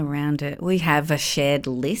 Rules around it. We have a shared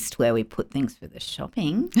list where we put things for the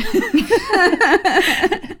shopping.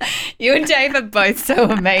 You and Dave are both so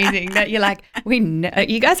amazing that you're like,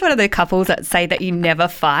 you guys one of the couples that say that you never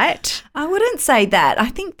fight? I wouldn't say that. I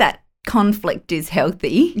think that conflict is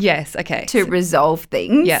healthy Yes, okay. to resolve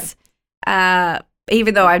things. Yeah.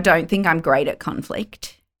 Even though I don't think I'm great at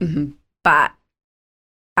conflict, Mm-hmm. but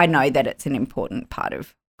I know that it's an important part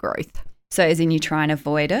of growth. So as in you try and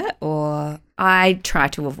avoid it or? I try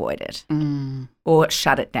to avoid it or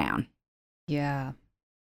shut it down. Yeah.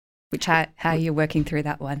 Which how are you working through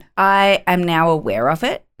that one? I am now aware of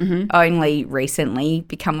it. Mm-hmm. Only recently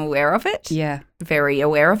become aware of it. Yeah. Very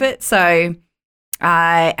aware of it. So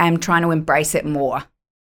I am trying to embrace it more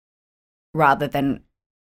rather than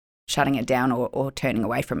shutting it down or turning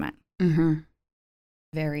away from it. Mm-hmm.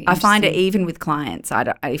 Very I find it interesting. even with clients.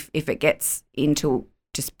 If it gets into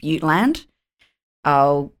dispute land,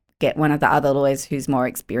 I'll get one of the other lawyers who's more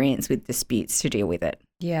experienced with disputes to deal with it.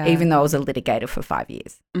 Yeah. Even though I was a litigator for 5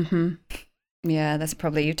 years. Mm-hmm. Yeah, that's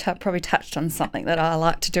probably, you probably touched on something that I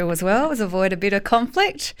like to do as well, is avoid a bit of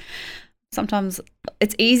conflict. Sometimes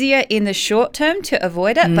it's easier in the short term to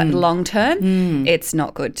avoid it, but long term, it's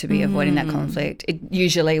not good to be avoiding that conflict. It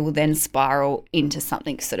usually will then spiral into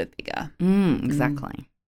something sort of bigger. Exactly.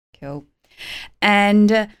 Cool.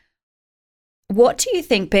 And what do you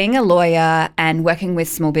think, being a lawyer and working with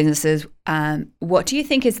small businesses, what do you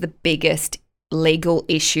think is the biggest legal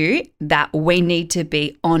issue that we need to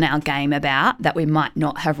be on our game about that we might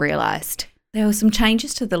not have realised? There were some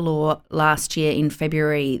changes to the law last year in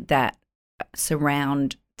February that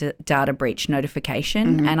surround data breach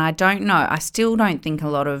notification. And I still don't think a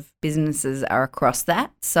lot of businesses are across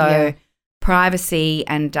that. So privacy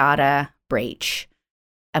and data breach.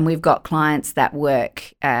 And we've got clients that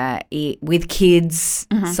work with kids.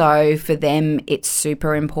 So for them, it's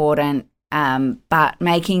super important. But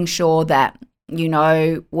making sure that you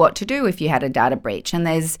know what to do if you had a data breach. And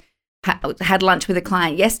had lunch with a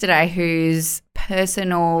client yesterday whose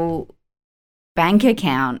personal bank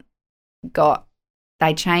account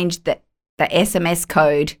they changed the SMS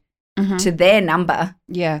code to their number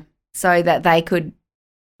so that they could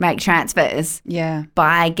make transfers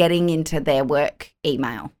by getting into their work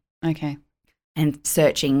email. Okay. And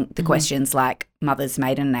searching the questions like mother's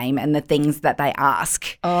maiden name and the things that they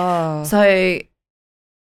ask. Oh. So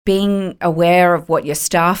being aware of what your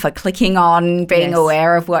staff are clicking on, being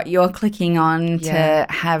aware of what you're clicking on to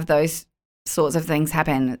have those sorts of things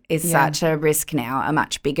happen is such a risk now, a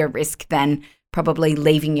much bigger risk than probably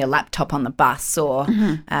leaving your laptop on the bus or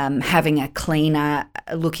having a cleaner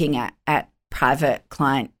looking at private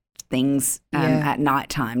client things at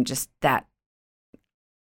nighttime, just that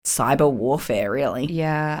cyber warfare really.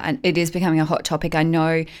 Yeah, and it is becoming a hot topic. I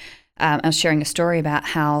know I was sharing a story about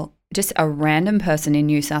how just a random person in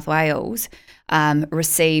New South Wales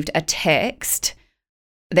received a text.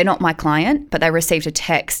 They're not my client, but they received a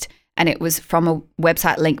text and it was from a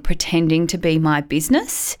website link pretending to be my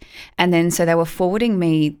business. And then so they were forwarding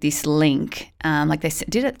me this link, like they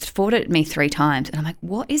forwarded it me 3 times. And I'm like,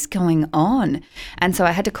 what is going on? And so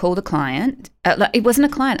I had to call the client. It wasn't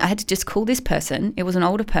a client. I had to just call this person. It was an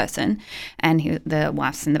older person. And the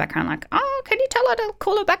wife's in the background like, oh, can you tell her to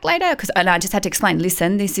call her back later? And I just had to explain,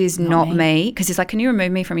 listen, this is not me. Because he's like, can you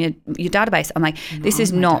remove me from your database? I'm like, this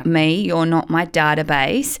is not me. You're not my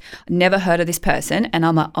database. Never heard of this person. And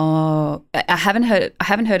I'm like, oh, I haven't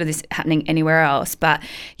heard of this happening anywhere else. But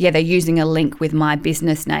yeah, they're using a link with my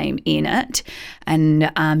business name in it. And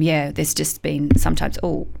there's just been sometimes,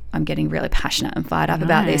 I'm getting really passionate and fired up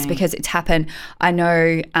about this because it's happened. I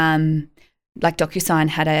know like DocuSign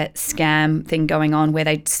had a scam thing going on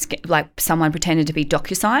where someone pretended to be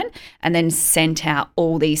DocuSign and then sent out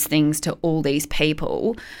all these things to all these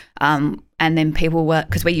people. And then people were,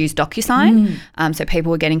 because we use DocuSign, so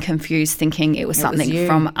people were getting confused thinking it was something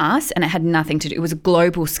from us, and it had nothing to do. It was a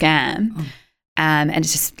global scam. And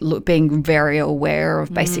it's just being very aware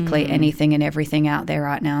of basically anything and everything out there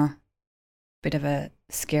right now. Bit of a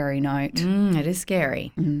scary note. It is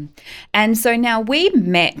scary. And so now we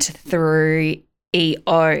met through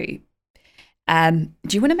EO. Do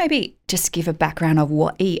you want to maybe just give a background of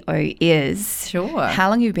what EO is? Sure. How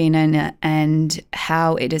long you've been in it and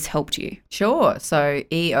how it has helped you? Sure. So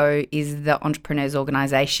EO is the Entrepreneurs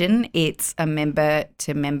Organisation. It's a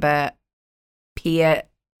member-to-member peer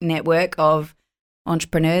network of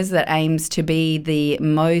entrepreneurs that aims to be the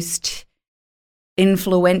most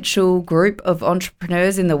influential group of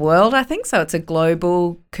entrepreneurs in the world, I think. So it's a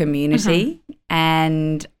global community.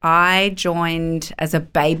 And I joined as a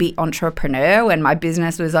baby entrepreneur when my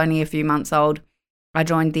business was only a few months old. I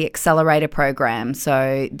joined the Accelerator program.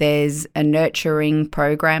 So there's a nurturing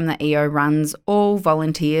program that EO runs, all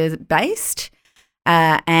volunteer-based,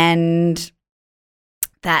 and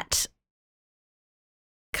that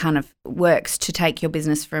kind of works to take your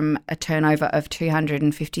business from a turnover of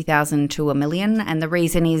 250,000 to $1 million. And the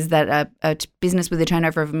reason is that a business with a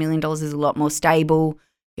turnover of $1 million is a lot more stable.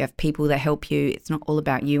 You have people that help you. It's not all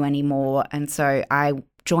about you anymore. And so I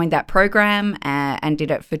joined that program and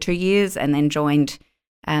did it for 2 years, and then joined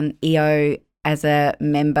EO as a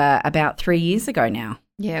member about 3 years ago now.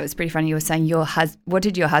 Yeah, it was pretty funny. You were saying what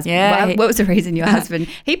did your husband, Yeah. what was the reason your husband,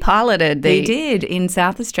 he piloted He did. In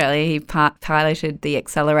South Australia, he piloted the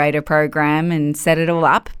accelerator program and set it all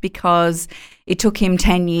up because it took him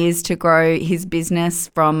 10 years to grow his business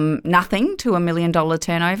from nothing to $1 million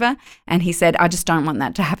turnover. And he said, I just don't want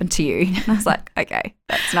that to happen to you. And I was like, okay,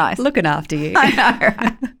 that's nice. looking after you. I know,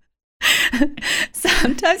 right?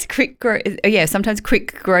 Sometimes quick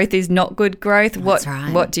growth is not good growth. That's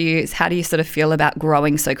right. How do you sort of feel about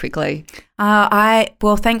growing so quickly?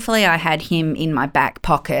 Well, thankfully I had him in my back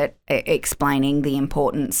pocket explaining the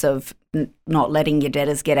importance of not letting your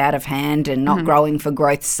debtors get out of hand and not growing for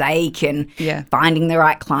growth's sake and finding the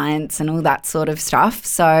right clients and all that sort of stuff.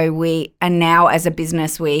 So now as a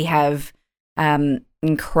business, we have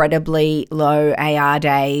incredibly low AR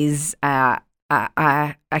days.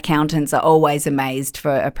 Our accountants are always amazed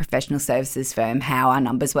for a professional services firm how our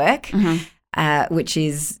numbers work, which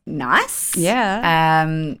is nice. Yeah.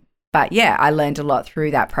 But yeah, I learned a lot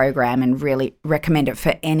through that program and really recommend it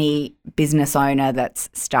for any business owner that's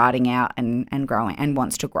starting out and growing and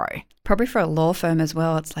wants to grow. Probably for a law firm as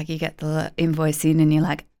well. It's like you get the invoice in and you're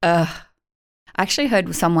like, ugh. I actually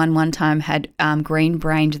heard someone one time had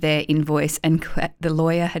green-brained their invoice and the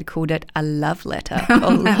lawyer had called it a love letter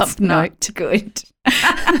or love note. Good.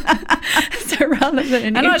 So rather than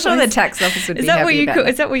an I'm not sure invoice- the tax office would Is be that happy what you about call? that.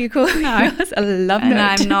 Is that what you call it? No. Yours? A love And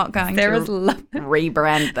note. I'm not going Sarah's to love.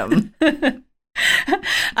 rebrand them.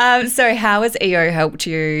 So how has EO helped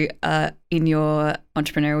you in your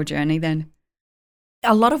entrepreneurial journey then?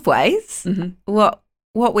 A lot of ways.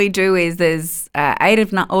 What we do is there's 9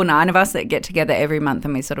 of us that get together every month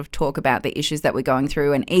and we sort of talk about the issues that we're going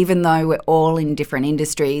through. And even though we're all in different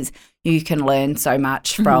industries, you can learn so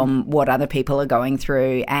much from what other people are going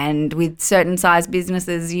through. And with certain size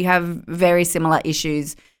businesses, you have very similar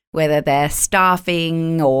issues, whether they're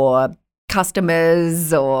staffing or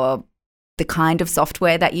customers or the kind of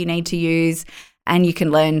software that you need to use. And you can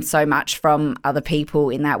learn so much from other people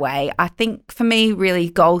in that way. I think for me, really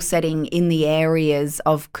goal setting in the areas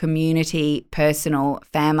of community, personal,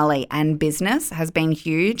 family and business has been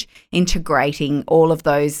huge. Integrating all of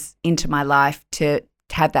those into my life to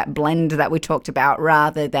have that blend that we talked about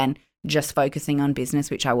rather than just focusing on business,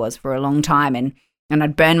 which I was for a long time. And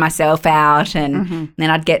I'd burn myself out and then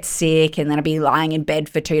I'd get sick and then I'd be lying in bed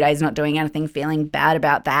for 2 days not doing anything, feeling bad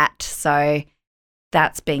about that. So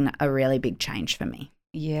that's been a really big change for me.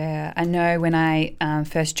 Yeah, I know when I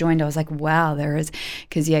first joined, I was like, wow, there is,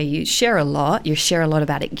 because you share a lot. You share a lot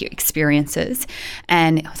about your experiences.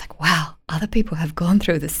 And I was like, wow, other people have gone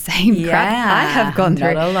through the same crap I have gone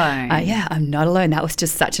through. Not alone. Yeah, I'm not alone. That was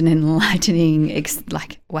just such an enlightening,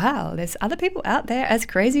 wow, there's other people out there as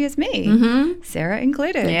crazy as me, Sarah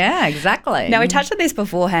included. Yeah, exactly. Now, we touched on this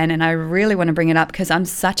beforehand, and I really want to bring it up because I'm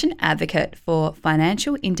such an advocate for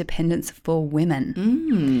financial independence for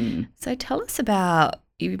women. So tell us about,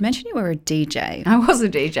 you mentioned you were a DJ. I was a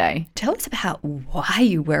DJ. Tell us about why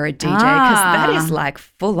you were a DJ, because that is like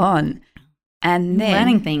full on. And then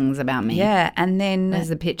Learning things about me. Yeah, and then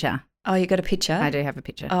There's a picture. oh, you got a picture? I do have a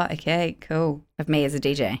picture Oh, okay, cool. of me as a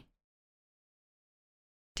DJ.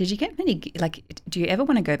 Did you get many? Do you ever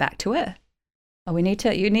want to go back to it? Oh, you need to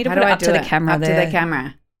How put do it I up do to the it? camera Up there. to the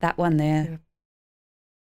camera. That one there.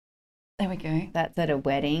 There we go. That's at a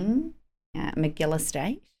wedding at McGill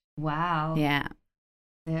Estate. Wow. Yeah.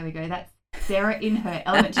 There we go. That's Sarah in her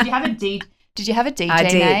element. Did you have a DJ I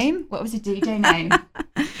did. name? What was your DJ name?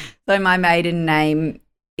 So my maiden name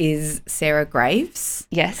is Sarah Graves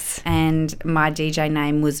Yes. and my DJ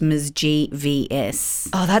name was Ms. GVS.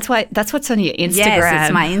 Oh, that's what's on your Instagram. Yes,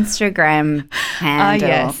 it's my Instagram Oh,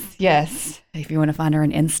 handle. yes. If you want to find her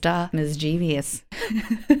on Insta. Ms. GVS.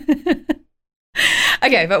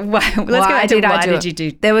 Okay, but let's go back to why did you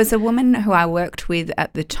do? There was a woman who I worked with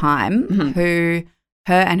at the time who,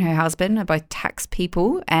 her and her husband are both tax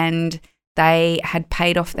people, and they had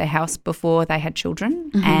paid off their house before they had children,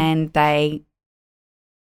 and they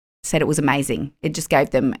said it was amazing. It just gave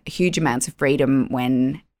them huge amounts of freedom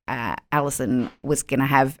when Alison was going to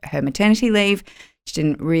have her maternity leave. She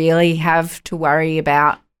didn't really have to worry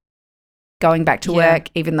about going back to work,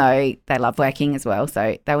 even though they love working as well.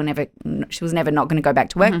 So she was never not going to go back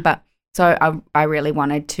to work. But so I really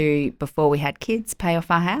wanted to, before we had kids, pay off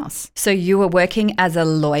our house. So you were working as a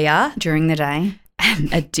lawyer During the day,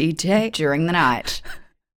 and a DJ. during the night.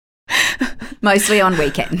 Mostly on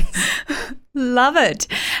weekends. Love it.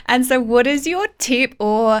 And so what is your tip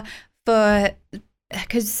what's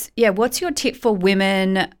your tip for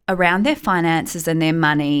women around their finances and their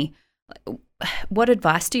money? What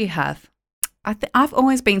advice do you have? I've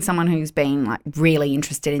always been someone who's been like really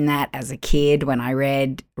interested in that as a kid when I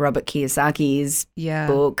read Robert Kiyosaki's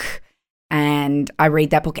book. And I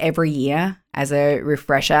read that book every year as a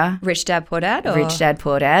refresher. Rich Dad Poor Dad? Or Rich Dad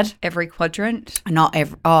Poor Dad. Every quadrant? Not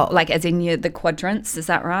every. Oh, like as in the quadrants, is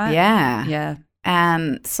that right? Yeah.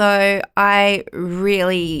 Yeah. So I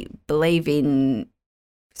really believe in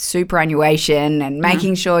superannuation and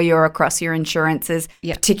making sure you're across your insurances,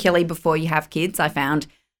 particularly before you have kids. I found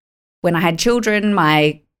when I had children,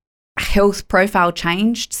 my health profile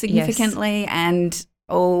changed significantly and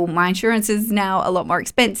my insurance is now a lot more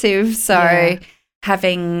expensive. So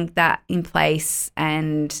having that in place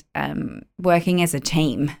and working as a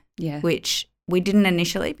team, which we didn't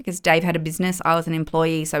initially because Dave had a business. I was an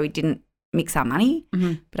employee, so we didn't mix our money.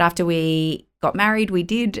 Mm-hmm. But after we got married, we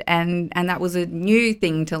did. And that was a new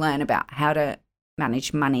thing to learn about how to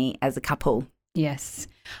manage money as a couple. Yes.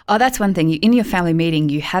 Oh, that's one thing. In your family meeting,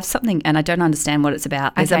 you have something, and I don't understand what it's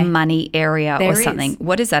about. There's a money area or something.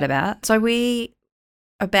 What is that about? So we,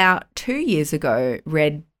 about 2 years ago,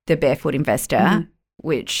 read The Barefoot Investor,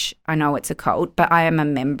 which I know it's a cult, but I am a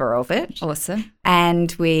member of it. Awesome.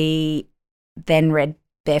 And we then read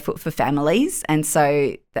Barefoot for Families. And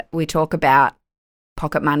so we talk about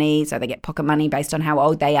pocket money. So they get pocket money based on how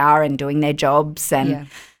old they are and doing their jobs and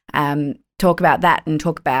talk about that and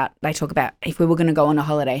they talk about if we were going to go on a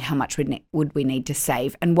holiday, how much would we need to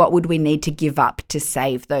save and what would we need to give up to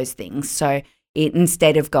save those things. So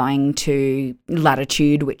instead of going to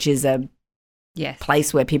Latitude, which is a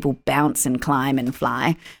place where people bounce and climb and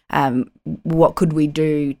fly, what could we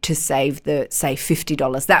do to save say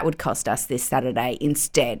 $50 that would cost us this Saturday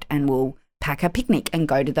instead, and we'll pack a picnic and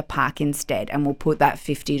go to the park instead, and we'll put that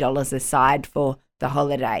 $50 aside for the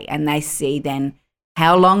holiday. And they see then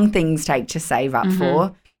how long things take to save up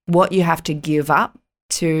for, what you have to give up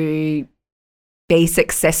to be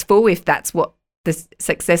successful, if that's what the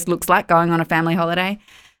success looks like going on a family holiday,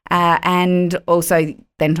 and also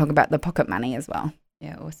then talk about the pocket money as well.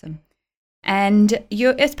 Yeah, awesome. And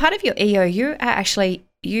as part of your EO,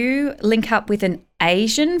 you link up with an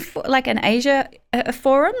Asian, Asia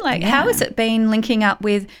forum. How has it been linking up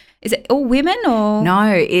with? Is it all women or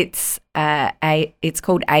no? It's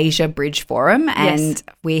called Asia Bridge Forum, and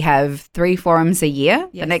we have 3 forums a year.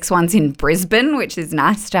 Yes. The next one's in Brisbane, which is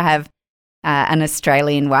nice to have an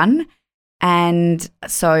Australian one. And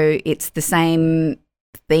so it's the same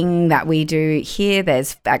thing that we do here.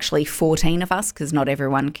 There's actually 14 of us because not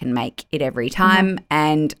everyone can make it every time. Mm-hmm.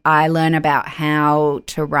 And I learn about how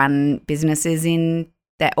to run businesses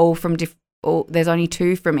they're all from there's only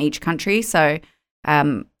 2 from each country. So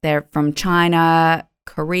they're from China,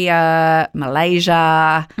 Korea,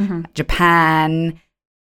 Malaysia, Japan.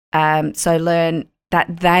 So learn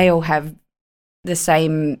that they all have the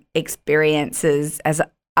same experiences as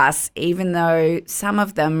us, even though some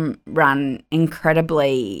of them run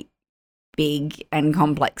incredibly big and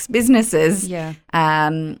complex businesses. Yeah.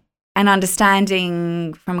 And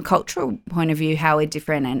understanding from a cultural point of view how we're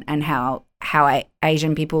different and how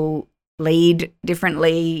Asian people lead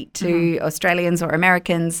differently to Australians or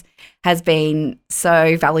Americans has been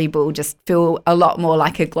so valuable. Just feel a lot more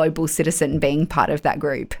like a global citizen being part of that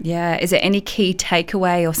group. Yeah. Is there any key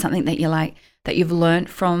takeaway or something that that you've learned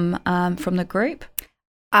from the group?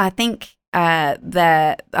 I think how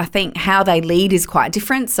they lead is quite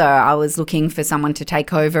different. So I was looking for someone to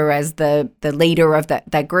take over as the leader of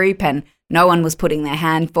that group, and no one was putting their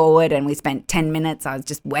hand forward, and we spent 10 minutes. I was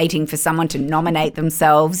just waiting for someone to nominate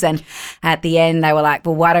themselves, and at the end they were like,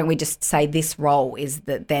 well, why don't we just say this role is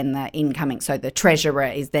then the incoming, so the treasurer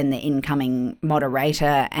is then the incoming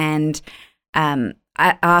moderator. And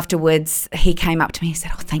afterwards he came up to me and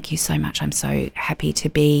said, oh, thank you so much. I'm so happy to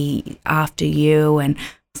be after you. And I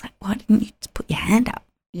was like, why didn't you just put your hand up?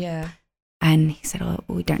 Yeah. And he said, oh,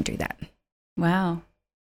 we don't do that. Wow.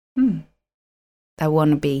 They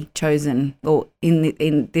want to be chosen, or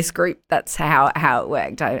in this group, that's how it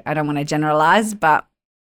worked. I don't want to generalize, but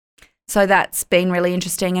so that's been really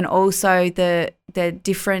interesting. And also the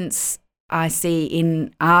difference I see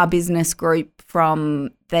in our business group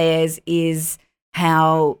from theirs is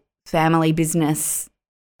how family business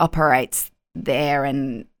operates there,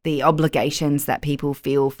 and the obligations that people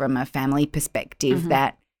feel from a family perspective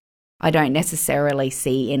that I don't necessarily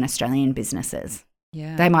see in Australian businesses.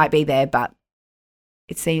 Yeah. They might be there, but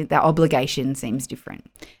the obligation seems different.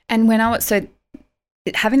 And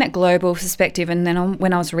having that global perspective, and then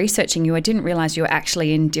when I was researching you, I didn't realize you were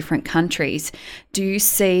actually in different countries. Do you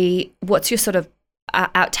see, what's your sort of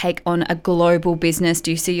outtake on a global business?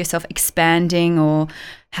 Do you see yourself expanding, or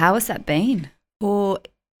how has that been? For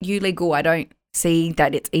YouLegal, I don't see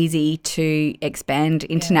that it's easy to expand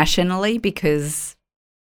internationally because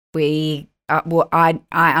I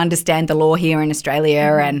understand the law here in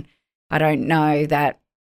Australia, and I don't know that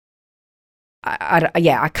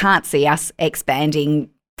I can't see us expanding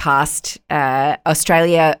past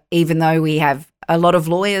Australia, even though we have a lot of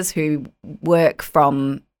lawyers who work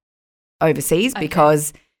from overseas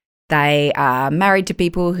because they are married to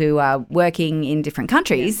people who are working in different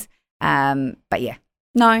countries. But yeah,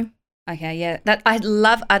 no. Okay, yeah. That I'd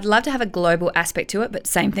love to have a global aspect to it, but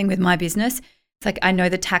same thing with my business. It's like I know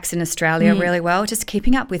the tax in Australia really well. Just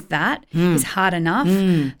keeping up with that is hard enough,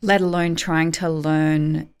 let alone trying to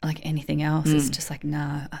learn like anything else. It's just like, no,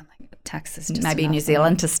 I'm like, tax is just maybe New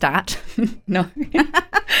Zealand to start. No.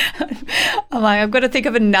 I'm like, I've got to think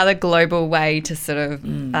of another global way to sort of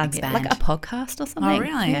expand. Like a podcast or something. Oh,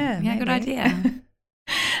 really? Yeah, good idea.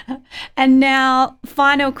 And now,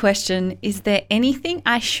 final question, is there anything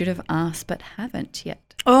I should have asked but haven't yet?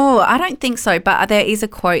 Oh, I don't think so, but there is a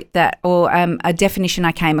quote or a definition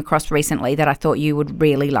I came across recently that I thought you would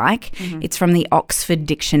really like. It's from the Oxford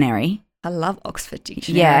Dictionary. I love Oxford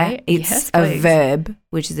Dictionary. Yeah, it's a verb,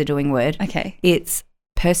 which is a doing word. Okay. It's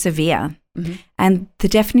persevere. And the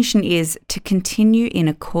definition is to continue in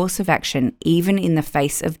a course of action even in the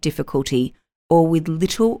face of difficulty or with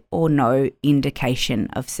little or no indication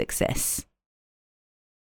of success.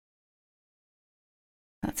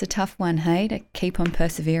 That's a tough one, hey, to keep on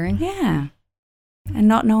persevering. Yeah, and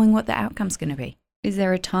not knowing what the outcome's going to be. Is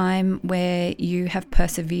there a time where you have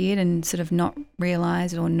persevered and sort of not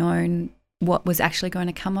realised or known what was actually going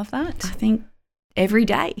to come of that? I think every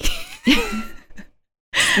day.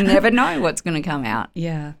 You never know what's going to come out.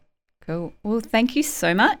 Yeah, cool. Well, thank you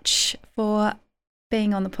so much for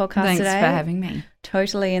being on the podcast today. Thanks for having me.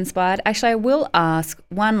 Totally inspired. Actually, I will ask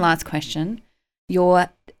one last question. Your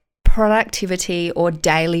productivity or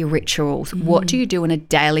daily rituals. What do you do on a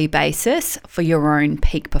daily basis for your own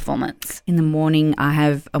peak performance? In the morning, I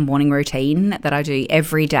have a morning routine that I do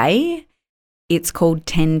every day. It's called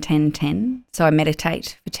 10-10-10. So I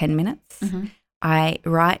meditate for 10 minutes. I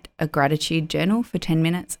write a gratitude journal for 10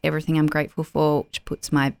 minutes, everything I'm grateful for, which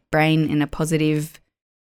puts my brain in a positive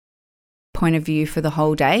point of view for the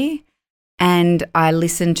whole day. And I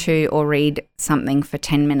listen to or read something for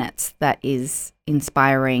 10 minutes that is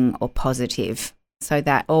inspiring or positive. So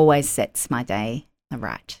that always sets my day in the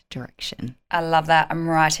right direction. I love that. I'm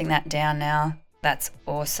writing that down now. That's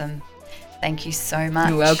awesome. Thank you so much.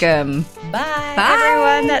 You're welcome. Bye,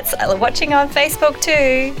 everyone that's watching on Facebook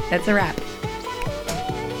too. That's a wrap.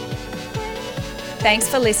 Thanks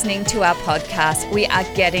for listening to our podcast. We are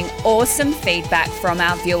getting awesome feedback from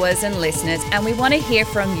our viewers and listeners, and we want to hear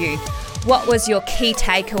from you. What was your key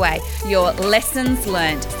takeaway, your lessons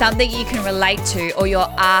learned, something you can relate to, or your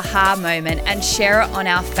aha moment, and share it on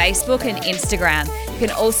our Facebook and Instagram. You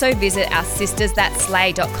can also visit our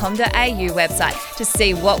sistersthatslay.com.au website to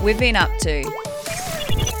see what we've been up to.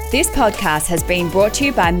 This podcast has been brought to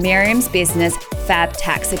you by Miriam's business, Fab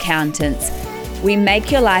Tax Accountants. We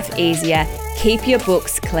make your life easier, keep your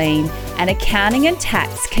books clean, and accounting and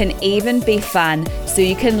tax can even be fun so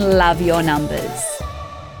you can love your numbers.